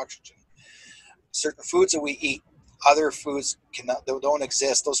proper oxygen. Certain foods that we eat, other foods don't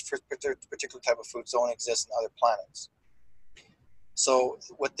exist. Those particular type of foods don't exist in other planets. So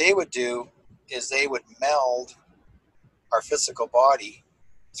what they would do is they would meld our physical body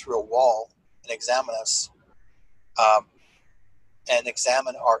through a wall and examine us, and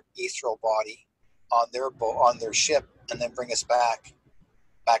examine our ethereal body on their ship, and then bring us back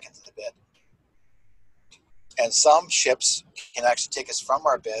into the bed. And some ships can actually take us from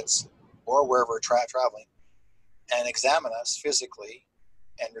our beds or wherever we're traveling and examine us physically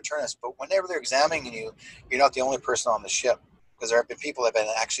and return us. But whenever they're examining you, you're not the only person on the ship, because there have been people that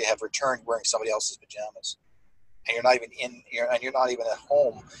have returned wearing somebody else's pajamas, and you're not even at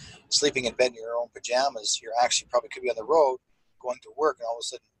home sleeping in bed in your own pajamas. You're actually probably could be on the road going to work, and all of a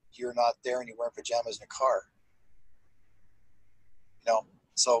sudden you're not there and you're wearing pajamas in a car.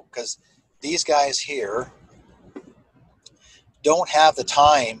 So because these guys here don't have the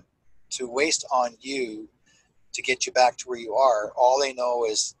time to waste on you to get you back to where you are. All they know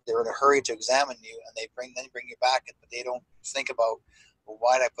is they're in a hurry to examine you, and they bring you back, but they don't think about, well,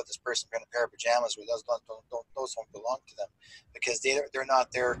 why did I put this person in a pair of pajamas where those don't belong to them? Because they're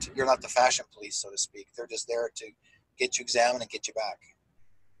not there you're not the fashion police, so to speak. They're just there to get you examined and get you back.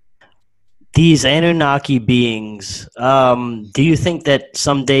 These Anunnaki beings, do you think that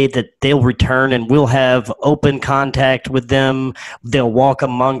someday that they'll return and we'll have open contact with them? They'll walk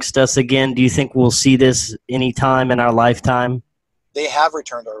amongst us again? Do you think we'll see this anytime in our lifetime? They have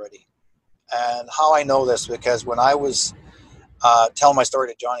returned already. And how I know this, because when I was telling my story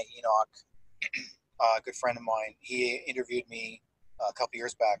to Johnny Enoch, a good friend of mine, he interviewed me a couple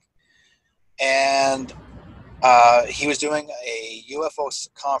years back. And he was doing a UFO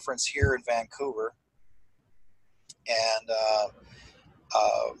conference here in Vancouver, and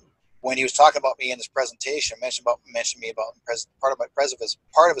when he was talking about me in his presentation, mentioned me about part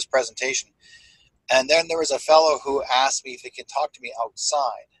of his presentation. And then there was a fellow who asked me if he could talk to me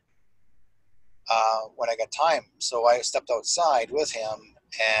outside when I got time. So I stepped outside with him,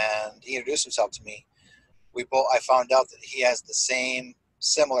 and he introduced himself to me. I found out that he has the same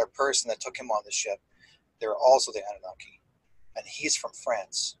similar person that took him on the ship. They're also the Anunnaki, and he's from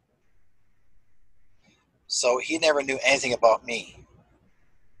France. So he never knew anything about me,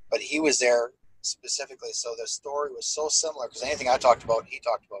 but he was there specifically. So the story was so similar because anything I talked about, he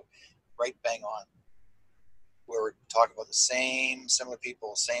talked about, right bang on. We were talking about the same similar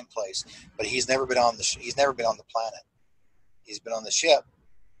people, same place, but he's never been on the planet. He's been on the ship,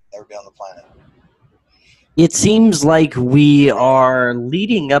 never been on the planet. It seems like we are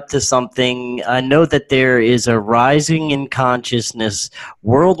leading up to something. I know that there is a rising in consciousness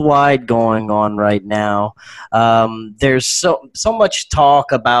worldwide going on right now. There's so much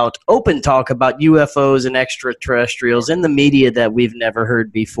open talk about UFOs and extraterrestrials in the media that we've never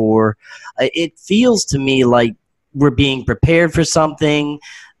heard before. It feels to me like we're being prepared for something,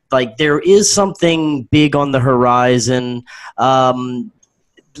 like there is something big on the horizon.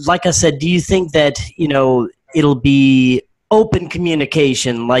 Like I said, do you think that, it'll be open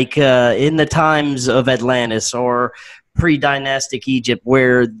communication like in the times of Atlantis or pre-dynastic Egypt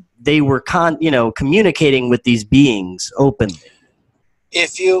where they were communicating with these beings openly?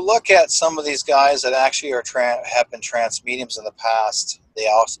 If you look at some of these guys that actually have been trance mediums in the past, they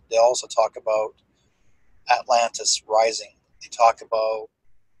also talk about Atlantis rising. They talk about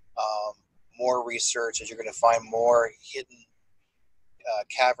more research, as you're going to find more hidden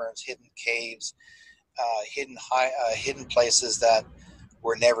caverns, hidden caves, hidden places that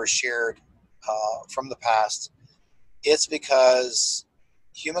were never shared from the past. It's because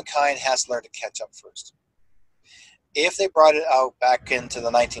humankind has to learn to catch up first. If they brought it out back into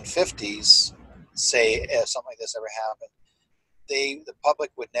the 1950s, say if something like this ever happened, the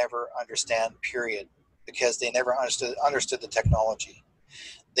public would never understand, period, because they never understood the technology.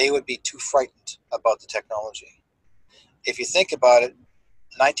 They would be too frightened about the technology. If you think about it,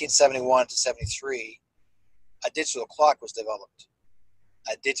 1971 to 73, a digital clock was developed.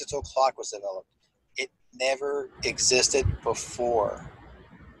 It never existed before,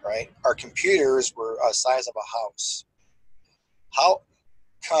 right? Our computers were the size of a house. How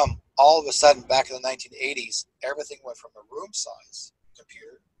come all of a sudden back in the 1980s, everything went from a room size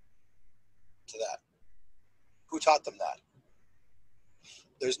computer to that? Who taught them that?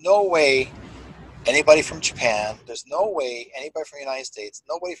 There's no way anybody from Japan, there's no way anybody from the United States,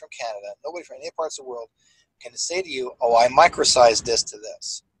 nobody from Canada, nobody from any parts of the world can say to you, oh, I microsized this to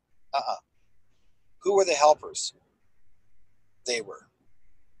this. Who were the helpers? They were.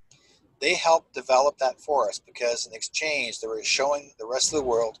 They helped develop that for us because in exchange, they were showing the rest of the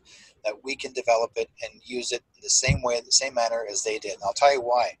world that we can develop it and use it in the same way, the same manner as they did. And I'll tell you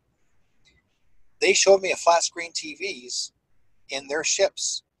why. They showed me a flat screen TVs in their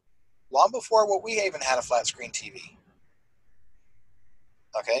ships long before what we even had a flat screen TV.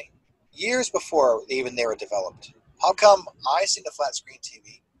 Okay? Years before even they were developed. How come I seen a flat screen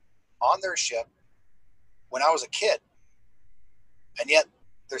TV on their ship when I was a kid, and yet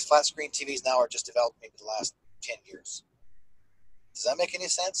there's flat screen TVs now are just developed maybe the last 10 years? Does that make any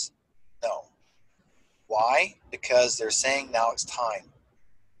sense? No. Why? Because they're saying now it's time.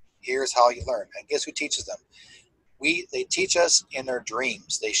 Here's how you learn. And guess who teaches them? They teach us in their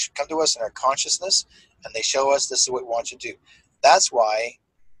dreams. They come to us in our consciousness, and they show us this is what we want you to do. That's why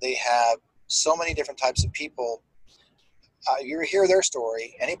they have so many different types of people. You hear their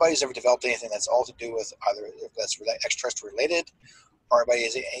story. Anybody's ever developed anything that's all to do with either if that's extraterrestrial related, or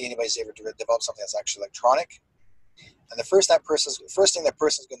anybody's ever developed something that's actually electronic. And the first thing that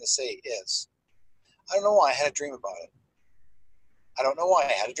person's going to say is, I don't know why I had a dream about it. I don't know why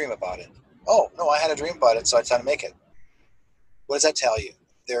I had a dream about it. Oh, no, I had a dream about it, so I tried to make it. What does that tell you?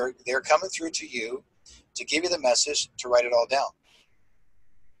 They're coming through to you to give you the message to write it all down.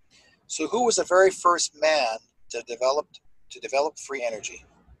 So who was the very first man to develop free energy?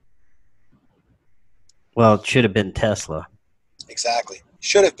 Well, it should have been Tesla. Exactly.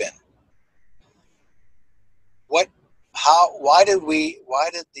 Should have been. Why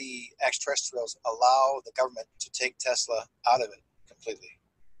did the extraterrestrials allow the government to take Tesla out of it completely?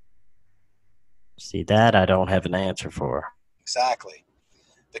 See, that I don't have an answer for. Exactly.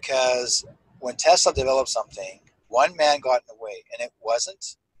 Because when Tesla developed something, one man got in the way, and it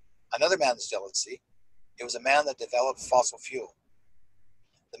wasn't another man's jealousy. It was a man that developed fossil fuel.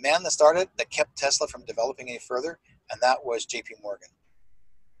 The man that kept Tesla from developing any further, and that was J.P. Morgan.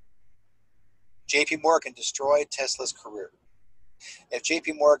 J.P. Morgan destroyed Tesla's career. If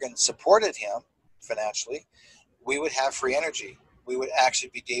JP Morgan supported him financially, we would have free energy. We would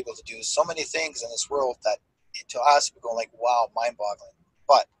actually be able to do so many things in this world that to us would go like, wow, mind-boggling.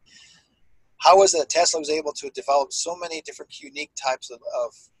 But how is it that Tesla was able to develop so many different unique types of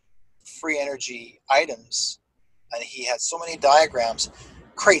free energy items, and he had so many diagrams,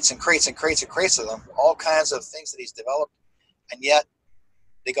 crates and crates and crates and crates of them, all kinds of things that he's developed, and yet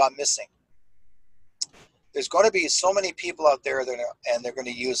they got missing. There's going to be so many people out there and they're going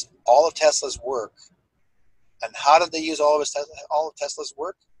to use all of Tesla's work. And how did they use all of Tesla's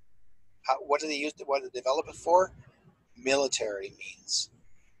work? What did they use? What did they develop it for? Military means.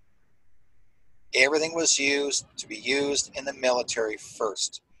 Everything was used to be used in the military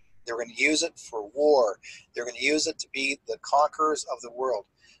first. They were going to use it for war. They were going to use it to be the conquerors of the world.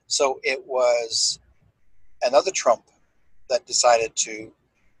 So it was another Trump that decided to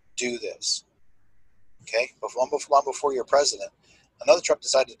do this. Okay, but long before you're president, another Trump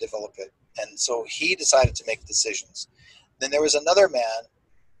decided to develop it. And so he decided to make decisions. Then there was another man,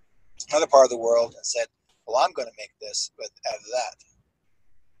 another part of the world, and said, well, I'm going to make this out of that.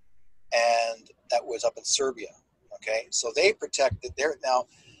 And that was up in Serbia. Okay, so they protected their, now,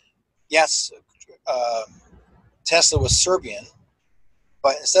 yes, Tesla was Serbian,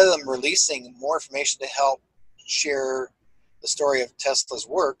 but instead of them releasing more information to help share the story of Tesla's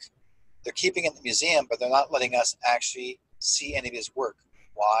work, they're keeping it in the museum, but they're not letting us actually see any of his work.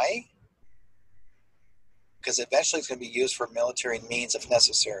 Why? Because eventually it's going to be used for military means if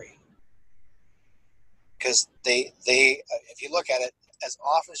necessary. Because if you look at it, as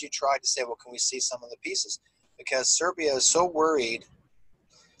often as you try to say, well, can we see some of the pieces? Because Serbia is so worried,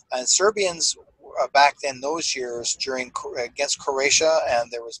 and Serbians back then, those years against Croatia, and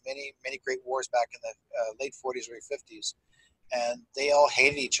there was many great wars back in the late 40s, early 50s, and they all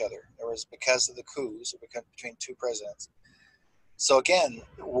hated each other. It was because of the coups between two presidents. So again,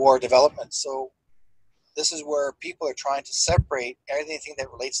 war development. So this is where people are trying to separate anything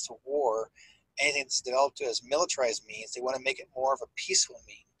that relates to war, anything that's developed as militarized means. They want to make it more of a peaceful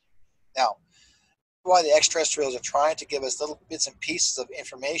mean. Now, why the extraterrestrials are trying to give us little bits and pieces of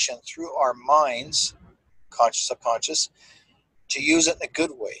information through our minds, conscious, subconscious, to use it in a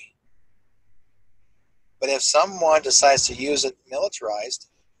good way. But if someone decides to use it militarized,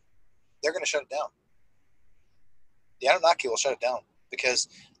 they're going to shut it down. The Anunnaki will shut it down because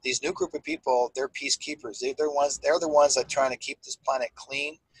these new group of people, they're peacekeepers. They're the ones that are trying to keep this planet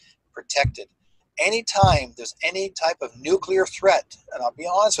clean, protected. Anytime there's any type of nuclear threat, and I'll be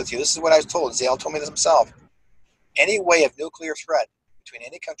honest with you, this is what I was told. Zale told me this himself. Any way of nuclear threat between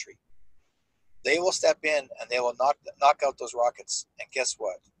any country, they will step in and they will knock out those rockets. And guess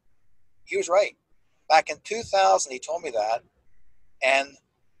what? He was right. Back in 2000, he told me that, and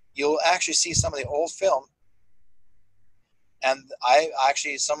you'll actually see some of the old film. And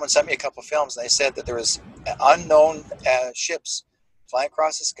someone sent me a couple of films, and they said that there was unknown ships flying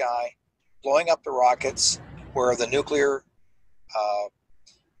across the sky, blowing up the rockets where the nuclear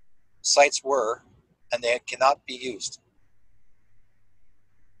sites were, and they cannot be used.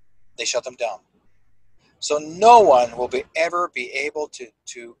 They shut them down. So no one will ever be able to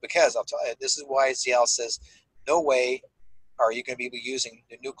because I'll tell you, this is why CL says, no way are you going to be using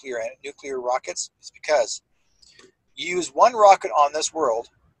the nuclear rockets. It's because you use one rocket on this world,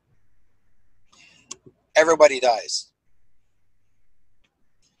 everybody dies.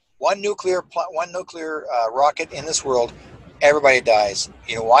 One nuclear rocket in this world, everybody dies.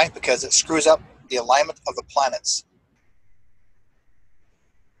 You know why? Because it screws up the alignment of the planets.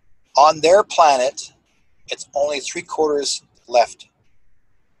 On their planet, it's only 3/4 left.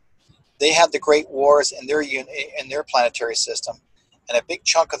 They had the Great Wars in their planetary system, and a big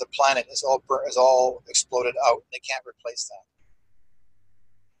chunk of the planet is all exploded out. They can't replace that,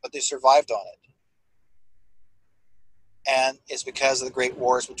 but they survived on it. And it's because of the Great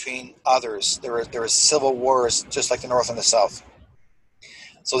Wars between others. There were civil wars just like the North and the South.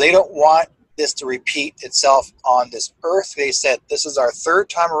 So they don't want this to repeat itself on this Earth. They said this is our third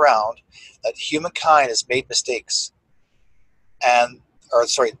time around that humankind has made mistakes.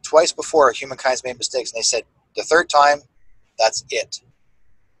 Twice before humankind's made mistakes. And they said the third time, that's it.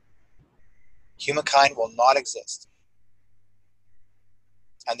 Humankind will not exist.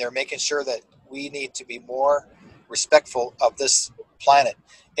 And they're making sure that we need to be more respectful of this planet.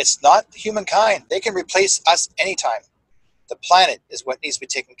 It's not humankind. They can replace us anytime. The planet is what needs to be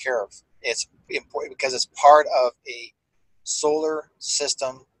taken care of. It's important because it's part of a solar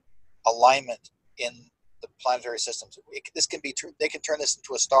system alignment in the planetary systems. They can turn this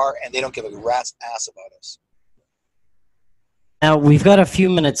into a star, and they don't give a rat's ass about us. Now, we've got a few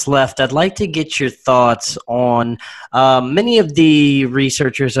minutes left. I'd like to get your thoughts on many of the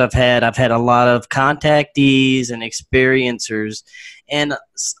researchers I've had a lot of contactees and experiencers, and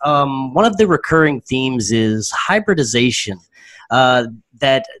one of the recurring themes is hybridization.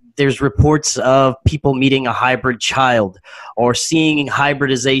 That there's reports of people meeting a hybrid child or seeing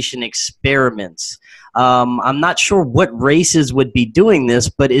hybridization experiments. I'm not sure what races would be doing this,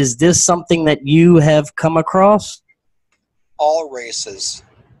 but is this something that you have come across? All races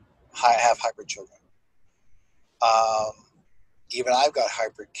have hybrid children. Even I've got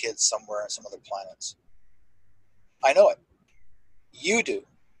hybrid kids somewhere on some other planets. I know it. You do.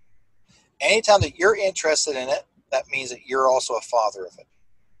 Anytime that you're interested in it, that means that you're also a father of it.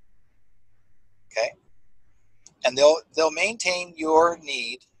 Okay? And they'll maintain your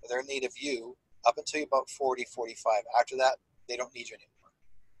need, their need of you, up until you're about 40, 45. After that, they don't need you anymore.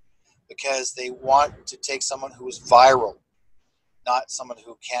 Because they want to take someone who is viral, not someone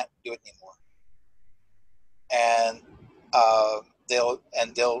who can't do it anymore. And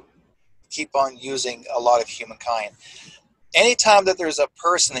they'll keep on using a lot of humankind. Anytime that there's a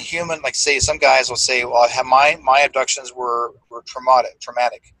person, a human, like say some guys will say, well, my abductions were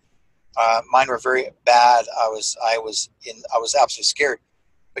traumatic. Mine were very bad. I was absolutely scared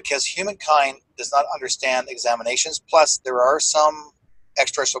because humankind does not understand examinations. Plus, there are some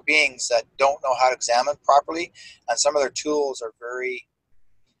extraterrestrial beings that don't know how to examine properly, and some of their tools are very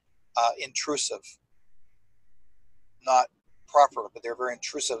intrusive. Not proper, but they're very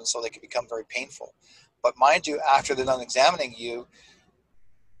intrusive, and so they can become very painful. But mind you, after they're done examining you,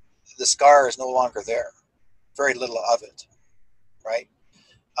 the scar is no longer there. Very little of it, right?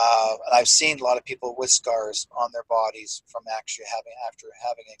 And I've seen a lot of people with scars on their bodies from after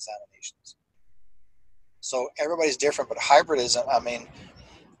having examinations. So everybody's different, but hybridism, I mean,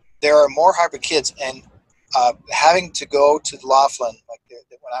 there are more hybrid kids, and having to go to Laughlin, like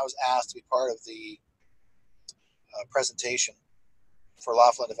when I was asked to be part of the presentation for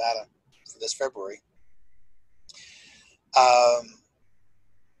Laughlin, Nevada, for this February,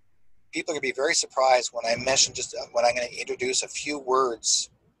 people are going to be very surprised when I mention when I'm going to introduce a few words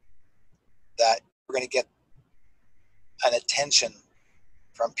that we're going to get an attention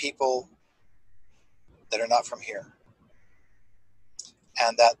from people that are not from here,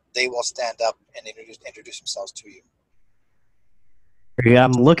 and that they will stand up and introduce themselves to you. Yeah,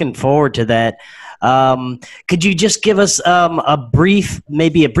 I'm looking forward to that. Could you just give us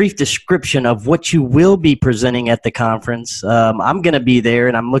maybe a brief description of what you will be presenting at the conference? I'm going to be there,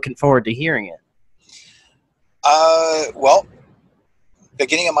 and I'm looking forward to hearing it. Well,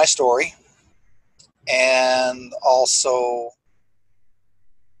 beginning of my story, and also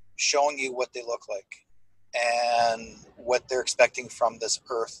showing you what they look like and what they're expecting from this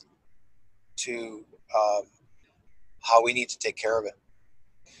Earth to how we need to take care of it.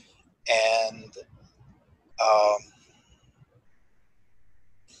 And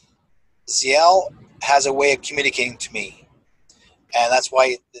Ziel has a way of communicating to me, and that's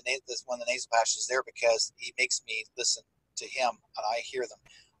why one of the nasal passages is there, because he makes me listen to him, and I hear them.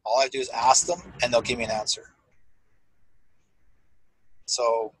 All I do is ask them, and they'll give me an answer.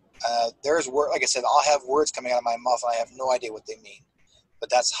 So there's like I said, I'll have words coming out of my mouth, and I have no idea what they mean, but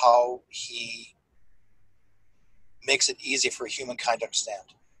that's how he makes it easy for humankind to understand.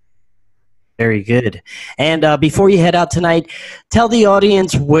 Very good. And before you head out tonight, tell the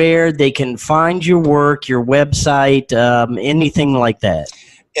audience where they can find your work, your website, anything like that.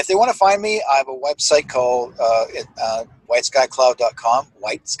 If they want to find me, I have a website called Whiteskycloud.com,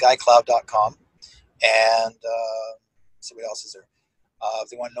 Whiteskycloud.com, and see what else is there. If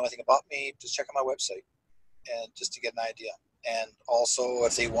they want to know anything about me, just check out my website, and just to get an idea. And also,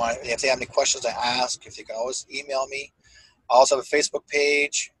 if they have any questions to ask, if you can always email me. I also have a Facebook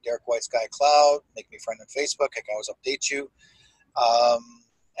page, Derrick Whiteskycloud. Make me a friend on Facebook. I can always update you.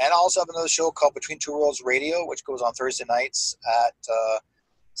 And I also have another show called Between Two Worlds Radio, which goes on Thursday nights at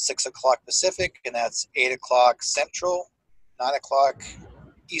 6 o'clock Pacific, and that's 8 o'clock Central, 9 o'clock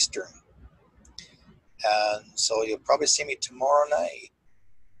Eastern. And so you'll probably see me tomorrow night.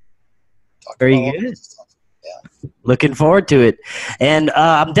 Very good. Yeah. Looking forward to it. And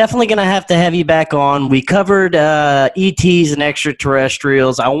I'm definitely going to have you back on. We covered ETs and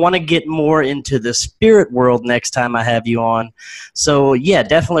extraterrestrials. I want to get more into the spirit world next time I have you on. So, yeah,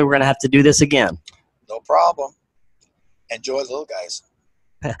 definitely we're going to have to do this again. No problem. Enjoy the little guys.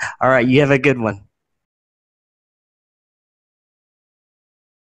 All right. You have a good one.